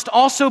must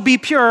also be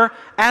pure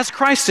as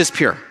Christ is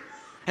pure.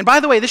 And by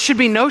the way, this should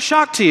be no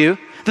shock to you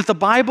that the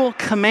Bible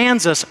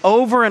commands us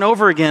over and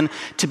over again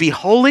to be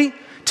holy,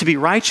 to be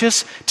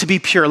righteous, to be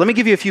pure. Let me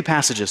give you a few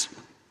passages.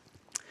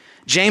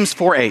 James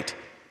 4:8.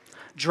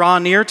 "Draw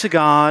near to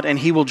God, and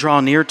He will draw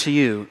near to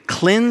you.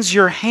 Cleanse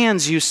your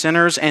hands, you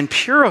sinners, and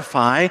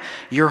purify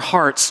your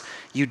hearts,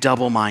 you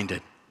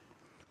double-minded."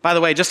 By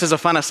the way, just as a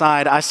fun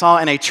aside, I saw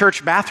in a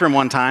church bathroom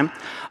one time,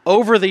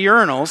 over the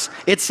urinals,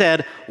 it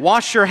said,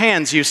 "Wash your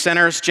hands, you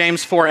sinners,"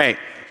 James 4:8,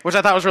 which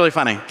I thought was really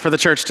funny for the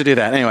church to do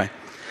that. Anyway,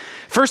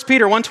 1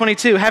 Peter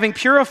 1:22, "Having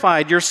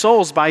purified your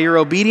souls by your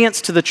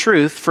obedience to the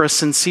truth for a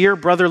sincere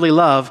brotherly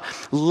love,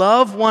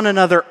 love one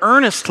another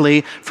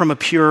earnestly from a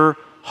pure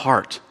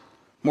heart."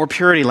 More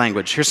purity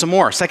language. Here's some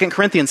more. 2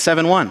 Corinthians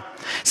 7:1.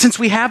 "Since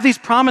we have these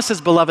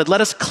promises, beloved,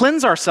 let us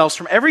cleanse ourselves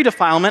from every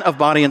defilement of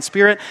body and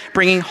spirit,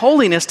 bringing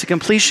holiness to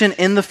completion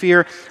in the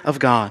fear of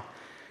God."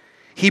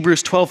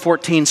 Hebrews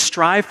 12:14,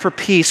 "Strive for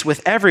peace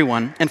with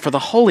everyone and for the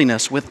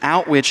holiness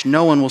without which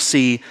no one will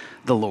see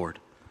the Lord."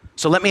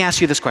 So let me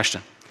ask you this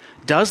question.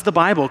 Does the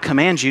Bible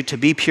command you to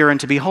be pure and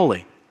to be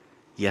holy?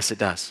 Yes, it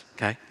does.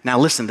 Okay. Now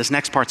listen, this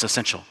next part's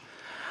essential.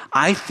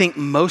 I think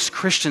most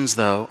Christians,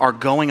 though, are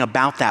going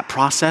about that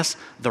process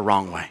the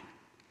wrong way.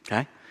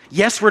 Okay?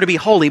 Yes, we're to be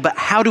holy, but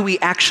how do we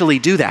actually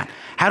do that?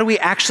 How do we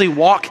actually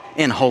walk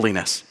in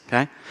holiness?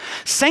 Okay?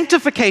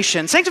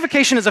 Sanctification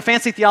is a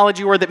fancy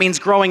theology word that means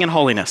growing in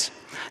holiness.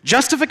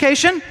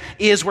 Justification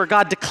is where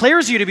God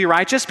declares you to be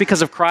righteous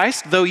because of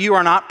Christ, though you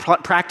are not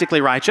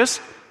practically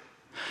righteous.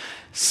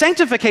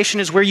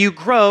 Sanctification is where you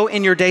grow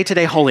in your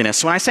day-to-day holiness.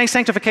 So when I say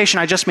sanctification,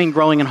 I just mean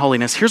growing in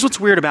holiness. Here's what's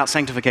weird about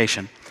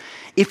sanctification.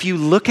 If you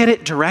look at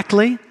it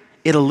directly,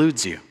 it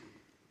eludes you.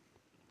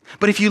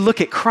 But if you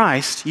look at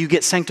Christ, you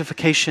get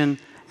sanctification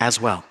as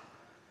well.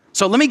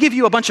 So let me give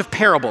you a bunch of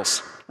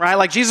parables, right?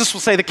 Like Jesus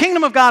will say, the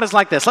kingdom of God is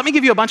like this. Let me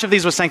give you a bunch of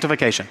these with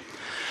sanctification.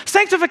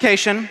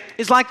 Sanctification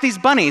is like these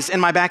bunnies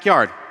in my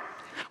backyard,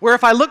 where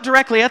if I look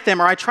directly at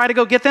them or I try to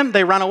go get them,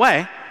 they run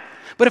away.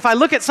 But if I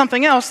look at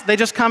something else, they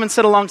just come and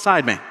sit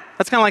alongside me.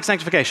 That's kind of like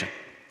sanctification.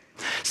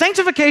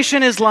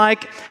 Sanctification is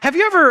like, have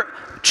you ever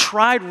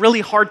tried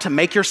really hard to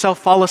make yourself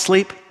fall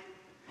asleep?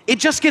 It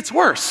just gets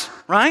worse,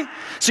 right?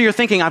 So you're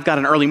thinking, I've got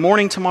an early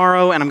morning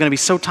tomorrow and I'm going to be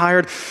so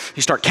tired.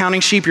 You start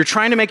counting sheep, you're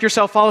trying to make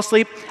yourself fall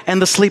asleep,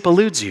 and the sleep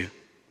eludes you.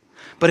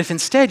 But if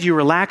instead you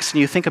relax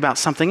and you think about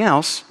something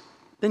else,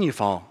 then you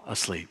fall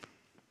asleep.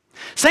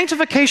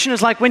 Sanctification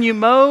is like when you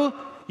mow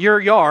your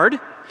yard,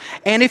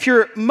 and if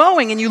you're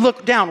mowing and you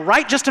look down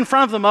right just in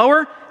front of the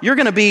mower, you're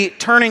going to be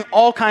turning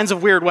all kinds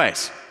of weird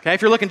ways. Okay,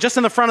 if you're looking just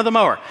in the front of the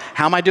mower,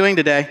 how am I doing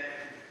today?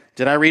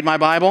 Did I read my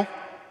Bible?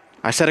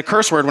 I said a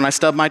curse word when I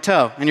stubbed my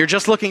toe, and you're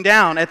just looking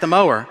down at the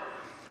mower.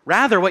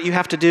 Rather, what you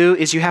have to do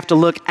is you have to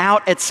look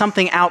out at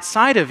something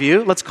outside of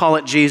you, let's call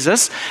it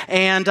Jesus,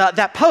 and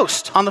that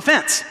post on the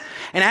fence.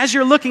 And as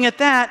you're looking at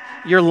that,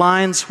 your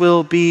lines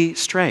will be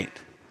straight.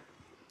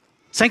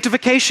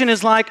 Sanctification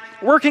is like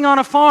working on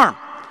a farm.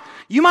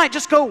 You might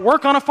just go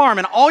work on a farm,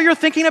 and all you're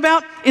thinking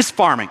about is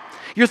farming.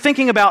 You're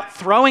thinking about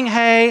throwing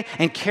hay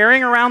and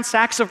carrying around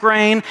sacks of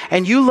grain,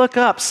 and you look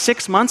up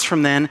 6 months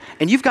from then,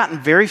 and you've gotten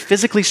very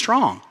physically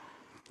strong.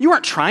 You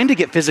weren't trying to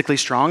get physically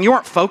strong. You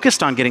weren't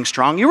focused on getting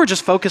strong. You were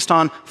just focused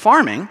on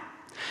farming,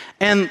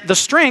 and the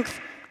strength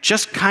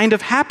just kind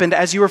of happened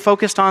as you were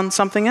focused on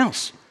something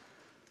else.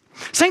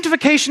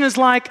 Sanctification is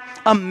like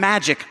a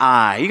magic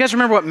eye. You guys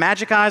remember what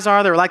magic eyes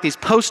are? They were like these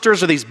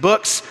posters or these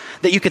books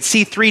that you could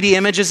see 3D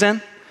images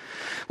in.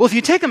 Well, if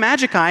you take a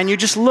magic eye and you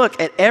just look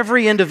at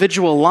every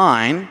individual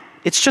line,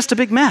 it's just a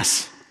big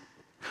mess.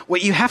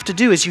 What you have to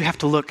do is you have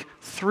to look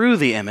through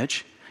the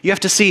image. You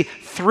have to see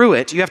through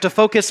it. You have to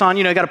focus on,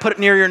 you got to put it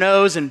near your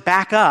nose and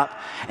back up.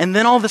 And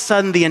then all of a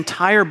sudden, the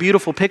entire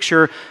beautiful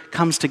picture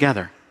comes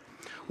together.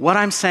 What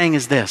I'm saying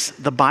is this: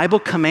 the Bible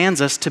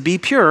commands us to be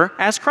pure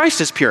as Christ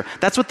is pure.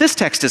 That's what this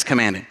text is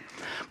commanding.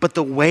 But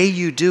the way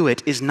you do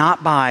it is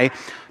not by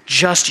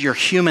just your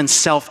human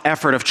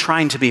self-effort of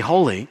trying to be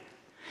holy.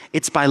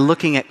 It's by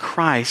looking at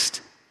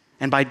Christ,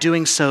 and by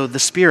doing so, the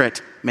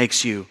Spirit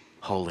makes you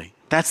holy.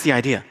 That's the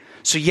idea.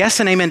 So yes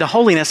and amen to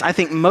holiness. I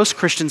think most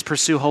Christians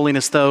pursue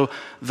holiness, though,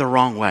 the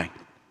wrong way.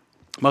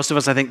 Most of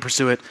us, I think,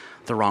 pursue it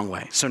the wrong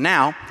way. So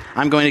now,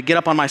 I'm going to get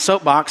up on my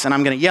soapbox, and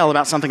I'm going to yell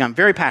about something I'm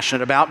very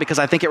passionate about because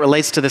I think it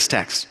relates to this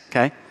text,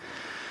 okay?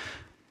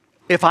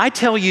 If I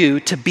tell you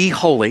to be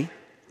holy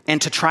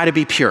and to try to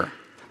be pure,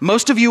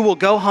 most of you will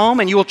go home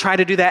and you will try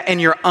to do that in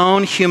your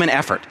own human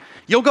effort.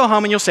 You'll go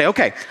home and you'll say,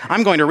 okay,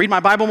 I'm going to read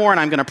my Bible more, and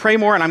I'm going to pray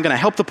more, and I'm going to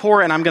help the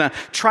poor, and I'm going to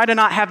try to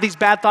not have these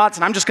bad thoughts,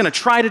 and I'm just going to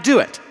try to do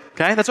it.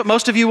 Okay? That's what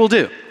most of you will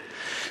do.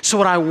 So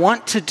what I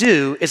want to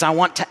do is I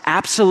want to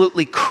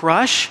absolutely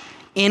crush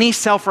any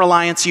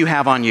self-reliance you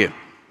have on you.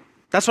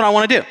 That's what I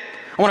want to do.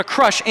 I want to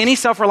crush any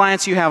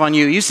self-reliance you have on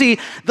you. You see,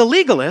 the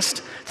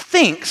legalist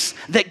thinks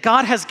that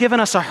God has given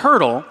us a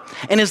hurdle,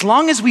 and as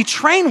long as we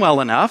train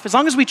well enough, as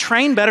long as we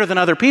train better than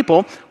other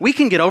people, we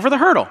can get over the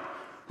hurdle.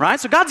 Right?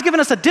 So God's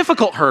given us a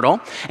difficult hurdle,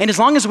 and as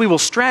long as we will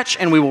stretch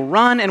and we will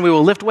run and we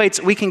will lift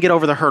weights, we can get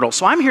over the hurdle.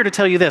 So I'm here to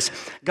tell you this: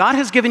 God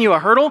has given you a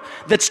hurdle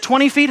that's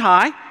 20 feet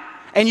high,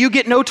 and you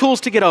get no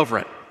tools to get over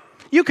it.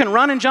 You can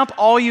run and jump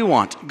all you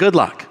want. Good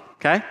luck,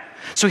 okay?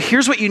 So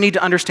here's what you need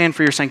to understand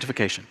for your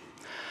sanctification.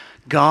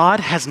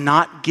 God has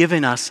not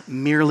given us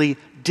merely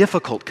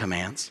difficult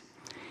commands.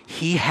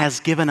 He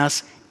has given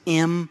us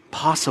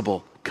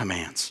impossible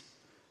commands.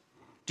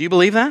 Do you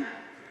believe that?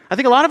 I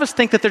think a lot of us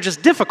think that they're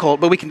just difficult,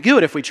 but we can do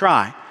it if we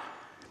try.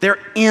 They're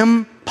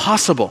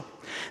impossible.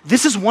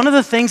 This is one of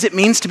the things it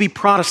means to be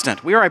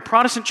Protestant. We are a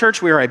Protestant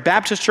church. We are a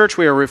Baptist church.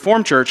 We are a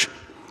Reformed church.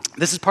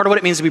 This is part of what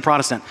it means to be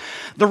Protestant.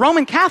 The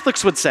Roman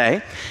Catholics would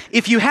say,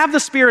 if you have the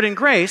Spirit and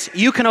grace,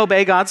 you can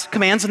obey God's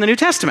commands in the New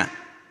Testament.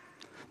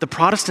 The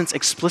Protestants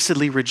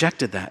explicitly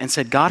rejected that and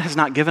said, God has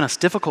not given us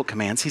difficult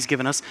commands. He's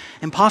given us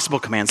impossible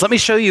commands. Let me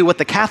show you what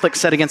the Catholics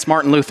said against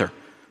Martin Luther.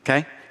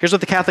 Okay? Here's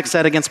what the Catholics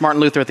said against Martin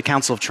Luther at the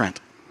Council of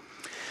Trent.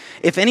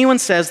 If anyone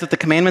says that the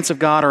commandments of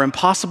God are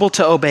impossible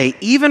to obey,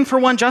 even for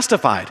one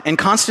justified and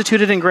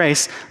constituted in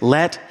grace,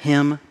 let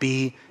him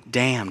be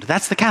damned.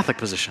 That's the Catholic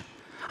position.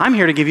 I'm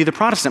here to give you the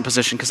Protestant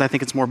position because I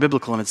think it's more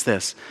biblical, and it's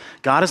this: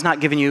 God has not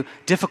given you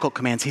difficult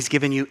commands. He's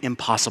given you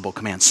impossible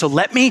commands. So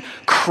let me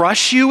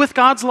crush you with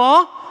God's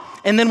law,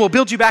 and then we'll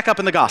build you back up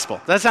in the gospel.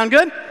 Does that sound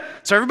good?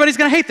 So everybody's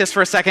going to hate this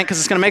for a second because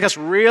it's going to make us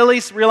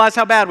really realize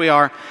how bad we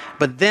are,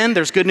 but then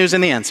there's good news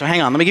in the end. So hang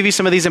on, let me give you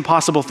some of these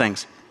impossible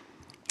things.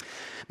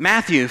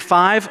 Matthew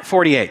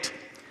 5:48.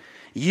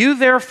 You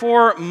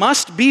therefore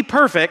must be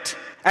perfect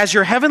as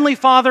your heavenly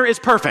Father is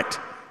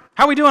perfect.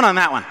 How are we doing on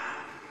that one?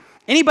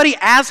 Anybody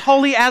as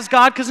holy as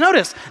God? Because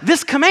notice,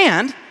 this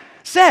command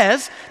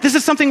says this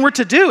is something we're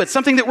to do. It's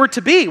something that we're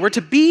to be. We're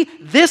to be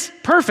this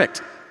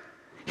perfect.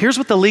 Here's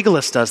what the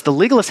legalist does. The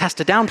legalist has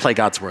to downplay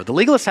God's word. The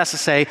legalist has to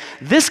say,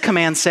 this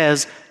command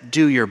says,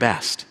 do your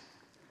best.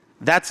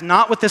 That's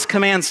not what this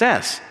command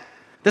says.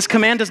 This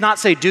command does not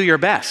say, do your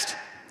best.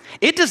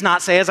 It does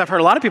not say, as I've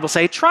heard a lot of people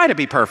say, try to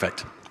be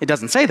perfect. It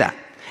doesn't say that.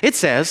 It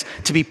says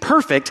to be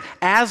perfect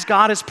as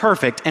God is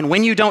perfect, and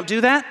when you don't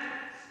do that,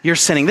 you're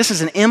sinning. This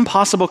is an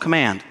impossible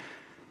command,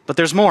 but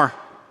there's more.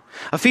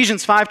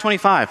 Ephesians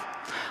 5:25.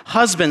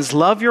 Husbands,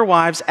 love your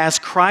wives as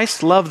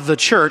Christ loved the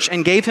church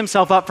and gave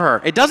himself up for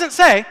her. It doesn't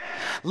say,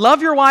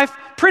 love your wife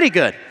pretty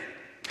good.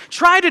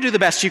 Try to do the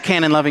best you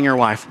can in loving your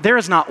wife. There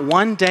is not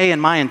one day in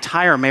my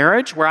entire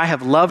marriage where I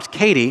have loved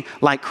Katie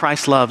like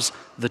Christ loves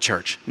the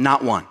church.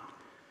 Not one.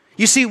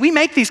 You see, we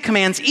make these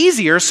commands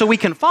easier so we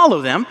can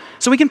follow them,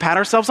 so we can pat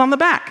ourselves on the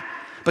back.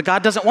 But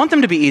God doesn't want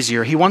them to be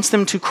easier. He wants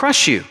them to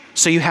crush you,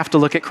 so you have to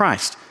look at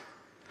Christ.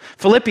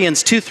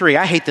 Philippians 2:3,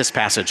 I hate this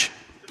passage,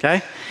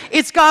 okay?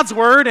 It's God's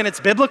word and it's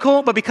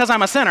biblical, but because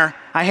I'm a sinner,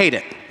 I hate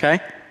it, okay?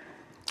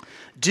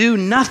 Do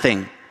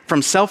nothing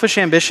from selfish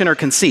ambition or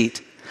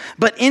conceit,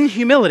 but in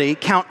humility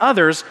count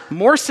others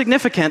more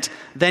significant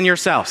than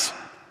yourselves,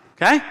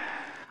 okay?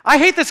 I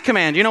hate this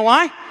command. You know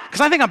why?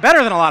 Because I think I'm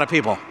better than a lot of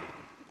people.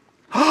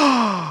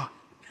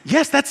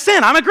 Yes, that's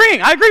sin. I'm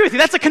agreeing. I agree with you.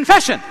 That's a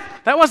confession.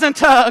 That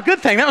wasn't a good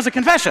thing. That was a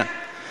confession.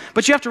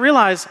 But you have to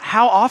realize,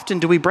 how often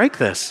do we break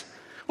this?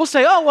 We'll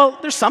say, oh, well,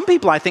 there's some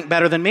people I think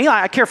better than me.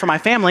 I care for my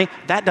family.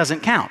 That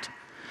doesn't count.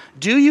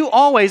 Do you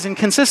always and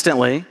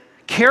consistently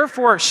care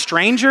for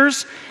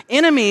strangers,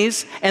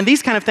 enemies, and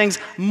these kind of things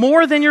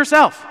more than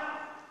yourself?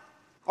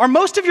 Are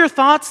most of your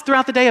thoughts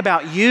throughout the day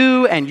about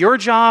you and your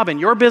job and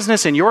your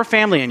business and your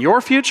family and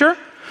your future?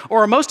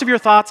 Or are most of your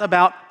thoughts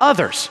about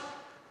others?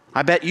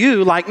 I bet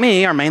you, like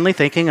me, are mainly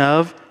thinking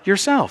of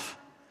yourself.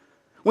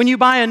 When you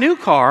buy a new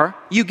car,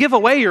 you give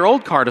away your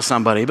old car to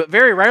somebody, but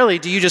very rarely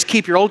do you just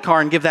keep your old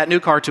car and give that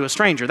new car to a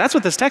stranger. That's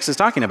what this text is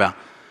talking about.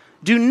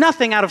 Do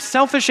nothing out of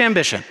selfish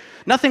ambition,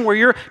 nothing where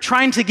you're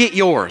trying to get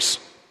yours.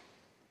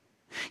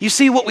 You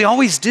see, what we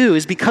always do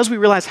is, because we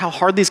realize how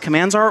hard these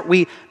commands are,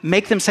 we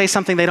make them say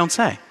something they don't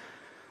say.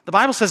 The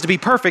Bible says to be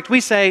perfect,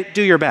 we say,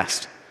 do your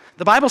best.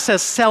 The Bible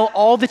says, sell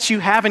all that you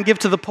have and give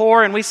to the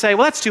poor, and we say,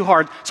 well, that's too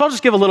hard, so I'll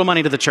just give a little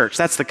money to the church.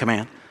 That's the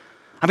command.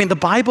 I mean, the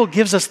Bible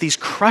gives us these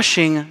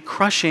crushing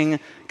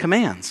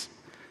commands.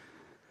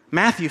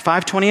 Matthew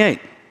 5:28.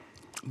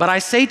 But I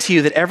say to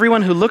you that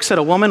everyone who looks at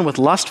a woman with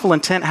lustful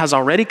intent has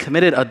already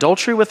committed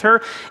adultery with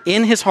her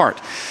in his heart.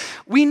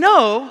 We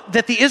know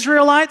that the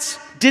Israelites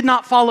did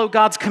not follow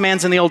God's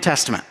commands in the Old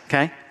Testament,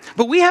 okay?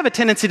 But we have a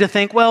tendency to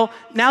think, well,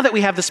 now that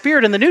we have the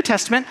Spirit in the New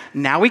Testament,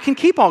 now we can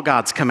keep all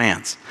God's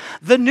commands.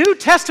 The New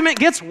Testament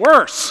gets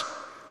worse.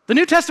 The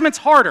New Testament's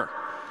harder.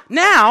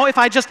 Now, if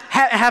I just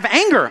have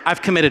anger,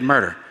 I've committed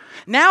murder.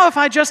 Now, if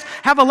I just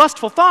have a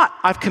lustful thought,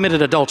 I've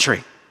committed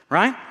adultery,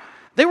 right?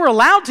 They were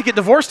allowed to get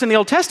divorced in the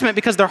Old Testament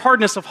because of their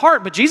hardness of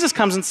heart, but Jesus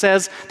comes and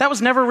says, that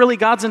was never really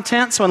God's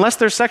intent, so unless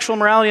there's sexual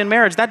immorality in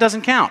marriage, that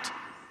doesn't count.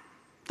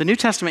 The New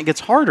Testament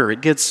gets harder,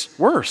 it gets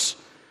worse.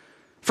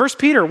 1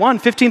 Peter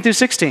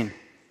 1:15-16.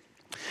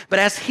 But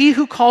as he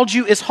who called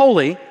you is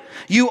holy,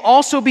 you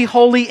also be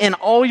holy in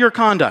all your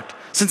conduct,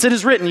 since it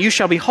is written, you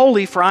shall be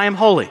holy, for I am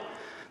holy.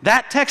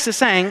 That text is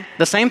saying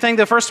the same thing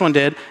the first one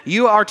did.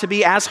 You are to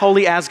be as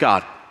holy as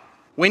God.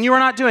 When you are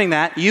not doing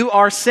that, you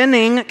are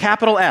sinning,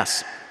 capital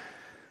S.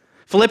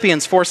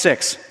 Philippians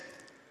 4:6.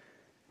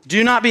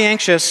 Do not be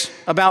anxious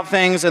about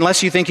things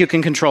unless you think you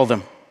can control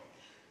them.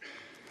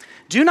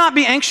 Do not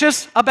be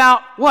anxious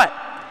about what?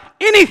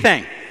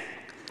 Anything.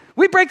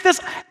 We break this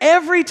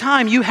every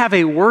time you have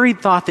a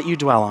worried thought that you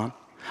dwell on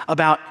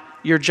about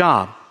your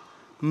job,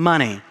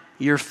 money,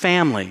 your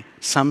family,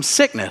 some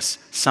sickness,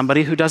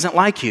 somebody who doesn't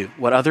like you,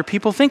 what other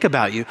people think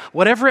about you,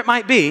 whatever it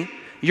might be,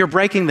 you're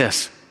breaking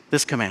this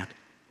command.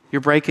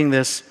 You're breaking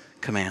this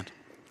command.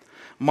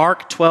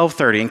 Mark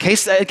 12:30. In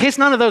case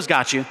none of those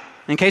got you,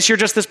 in case you're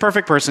just this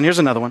perfect person, here's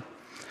another one.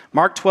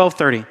 Mark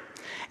 12:30.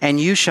 And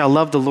you shall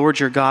love the Lord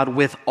your God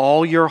with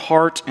all your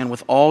heart and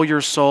with all your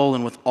soul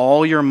and with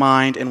all your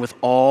mind and with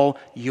all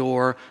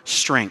your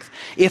strength.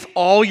 If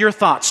all your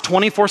thoughts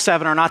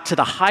 24/7 are not to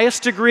the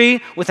highest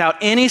degree, without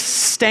any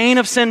stain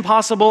of sin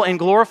possible and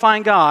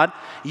glorifying God,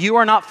 you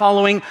are not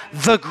following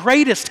the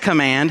greatest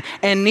command,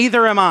 and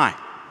neither am I.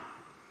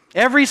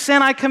 Every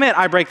sin I commit,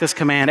 I break this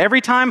command. Every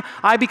time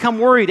I become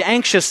worried,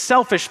 anxious,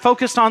 selfish,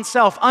 focused on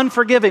self,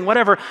 unforgiving,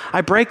 whatever,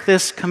 I break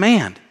this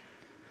command.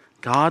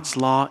 God's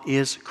law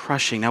is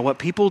crushing. Now, what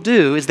people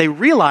do is they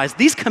realize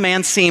these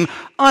commands seem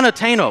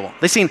unattainable.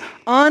 They seem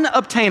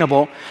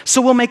unobtainable,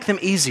 so we'll make them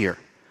easier.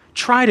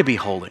 Try to be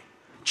holy.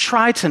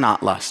 Try to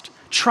not lust.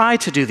 Try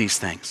to do these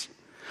things.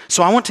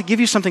 So I want to give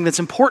you something that's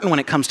important when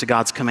it comes to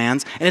God's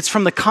commands, and it's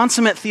from the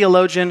consummate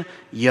theologian,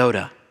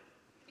 Yoda.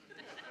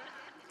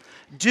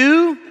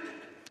 Do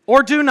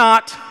or do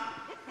not.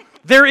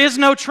 There is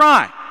no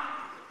try.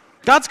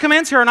 God's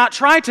commands here are not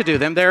try to do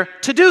them, they're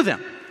to do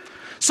them.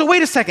 So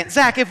wait a second,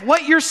 Zach, if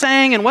what you're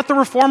saying and what the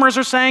reformers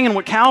are saying and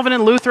what Calvin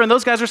and Luther and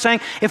those guys are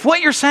saying, if what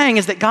you're saying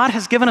is that God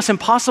has given us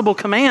impossible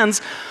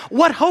commands,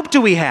 what hope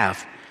do we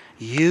have?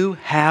 You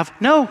have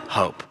no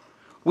hope,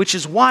 which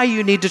is why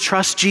you need to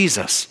trust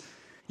Jesus.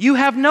 You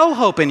have no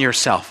hope in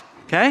yourself,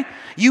 okay?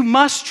 You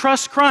must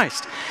trust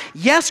Christ.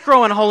 Yes,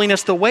 grow in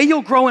holiness. The way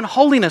you'll grow in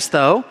holiness,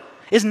 though,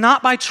 is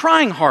not by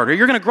trying harder.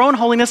 You're going to grow in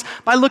holiness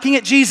by looking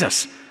at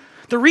Jesus.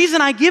 The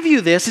reason I give you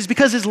this is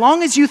because as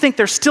long as you think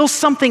there's still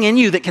something in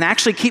you that can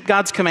actually keep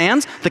God's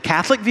commands, the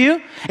Catholic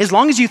view, as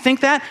long as you think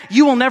that,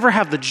 you will never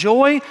have the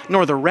joy,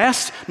 nor the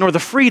rest, nor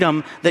the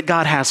freedom that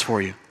God has for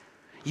you.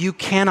 You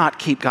cannot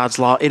keep God's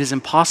law. It is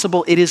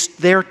impossible. It is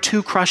there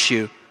to crush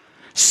you.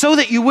 So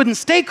that you wouldn't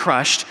stay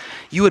crushed,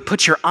 you would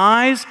put your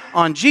eyes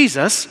on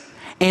Jesus,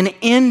 and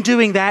in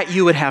doing that,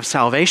 you would have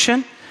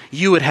salvation,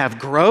 you would have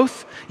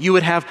growth, you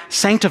would have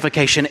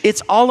sanctification.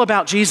 It's all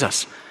about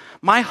Jesus.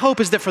 My hope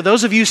is that for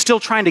those of you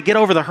still trying to get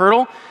over the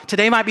hurdle,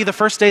 today might be the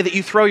first day that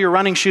you throw your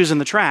running shoes in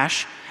the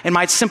trash and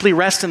might simply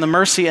rest in the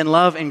mercy and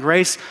love and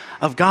grace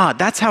of God.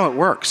 That's how it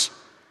works.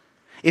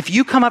 If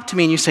you come up to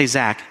me and you say,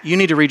 Zach, you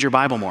need to read your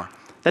Bible more,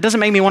 that doesn't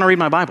make me want to read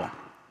my Bible.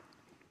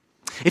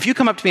 If you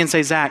come up to me and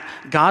say, Zach,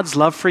 God's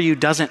love for you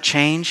doesn't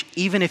change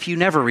even if you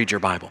never read your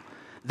Bible,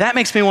 that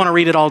makes me want to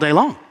read it all day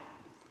long.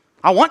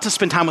 I want to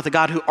spend time with a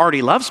God who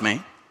already loves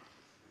me.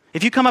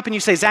 If you come up and you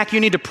say, Zach,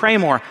 you need to pray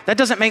more, that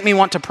doesn't make me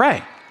want to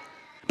pray.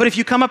 But if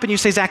you come up and you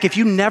say, Zach, if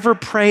you never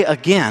pray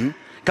again,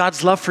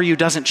 God's love for you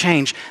doesn't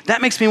change,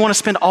 that makes me want to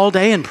spend all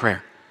day in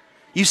prayer.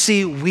 You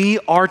see, we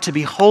are to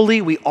be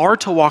holy, we are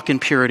to walk in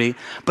purity,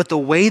 but the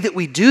way that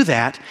we do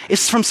that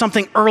is from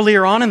something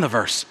earlier on in the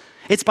verse.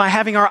 It's by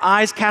having our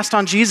eyes cast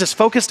on Jesus,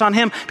 focused on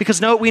him,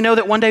 because we know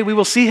that one day we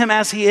will see him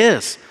as he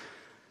is.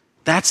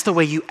 That's the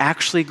way you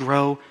actually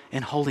grow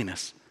in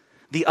holiness.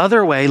 The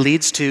other way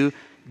leads to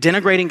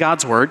denigrating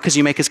God's word because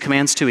you make his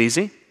commands too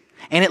easy,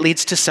 and it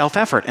leads to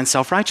self-effort and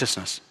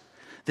self-righteousness.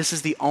 This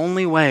is the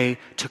only way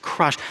to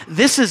crush.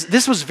 This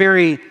was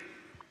very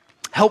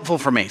helpful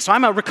for me. So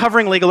I'm a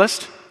recovering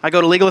legalist. I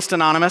go to Legalist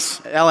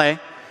Anonymous, LA,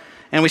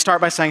 and we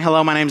start by saying,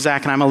 hello, my name's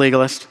Zach, and I'm a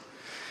legalist.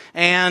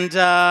 And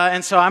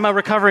so I'm a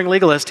recovering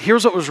legalist.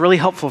 Here's what was really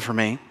helpful for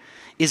me,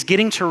 is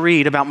getting to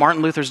read about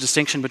Martin Luther's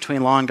distinction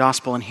between law and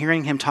gospel and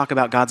hearing him talk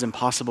about God's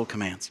impossible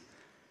commands.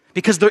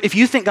 Because if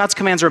you think God's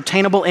commands are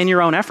obtainable in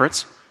your own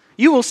efforts,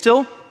 you will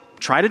still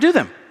try to do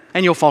them,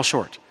 and you'll fall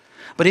short.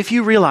 But if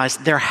you realize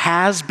there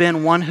has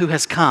been one who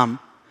has come,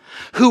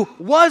 who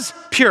was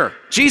pure,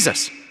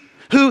 Jesus,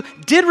 who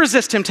did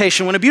resist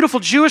temptation. When a beautiful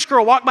Jewish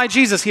girl walked by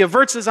Jesus, he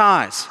averts his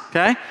eyes,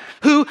 okay?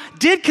 Who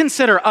did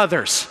consider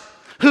others,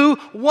 who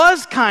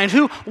was kind,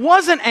 who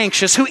wasn't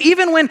anxious, who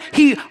even when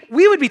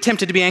we would be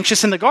tempted to be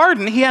anxious in the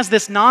garden, he has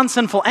this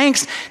non-sinful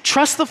angst.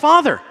 Trust the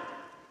Father.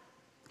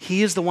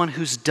 He is the one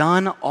who's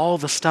done all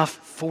the stuff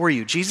for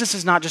you. Jesus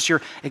is not just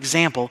your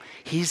example,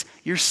 he's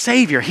your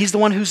Savior. He's the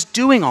one who's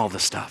doing all the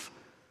stuff.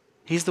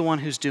 He's the one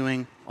who's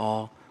doing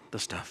all the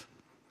stuff.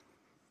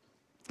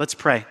 Let's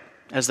pray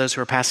as those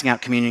who are passing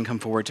out communion come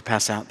forward to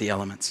pass out the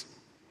elements.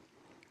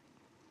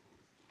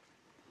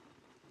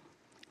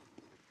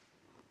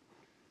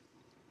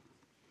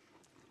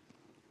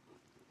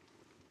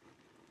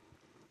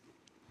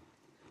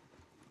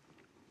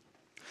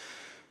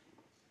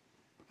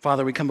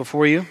 Father, we come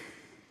before you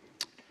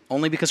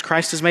only because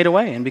Christ has made a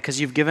way and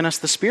because you've given us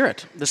the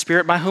Spirit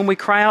by whom we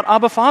cry out,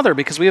 Abba, Father,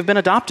 because we have been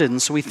adopted.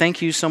 And so we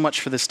thank you so much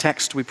for this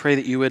text. We pray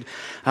that you would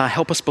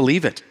help us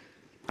believe it.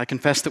 I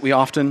confess that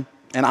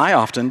I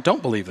often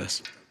don't believe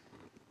this.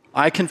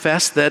 I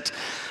confess that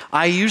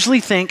I usually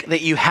think that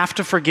you have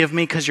to forgive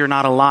me because you're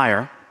not a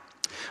liar,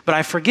 but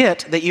I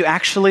forget that you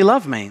actually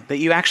love me, that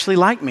you actually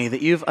like me,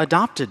 that you've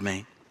adopted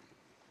me.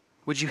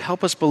 Would you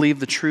help us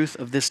believe the truth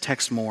of this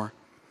text more?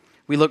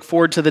 We look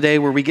forward to the day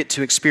where we get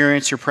to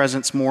experience your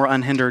presence more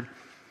unhindered,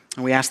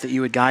 and we ask that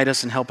you would guide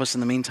us and help us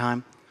in the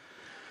meantime.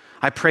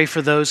 I pray for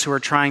those who are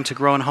trying to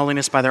grow in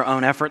holiness by their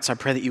own efforts. I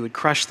pray that you would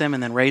crush them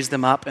and then raise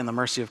them up in the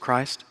mercy of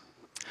Christ.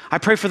 I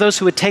pray for those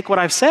who would take what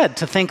I've said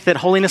to think that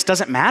holiness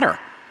doesn't matter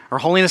or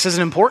holiness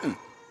isn't important.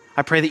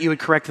 I pray that you would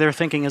correct their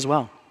thinking as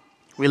well.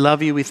 We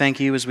love you. We thank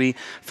you as we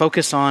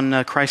focus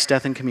on Christ's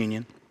death and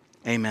communion.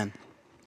 Amen.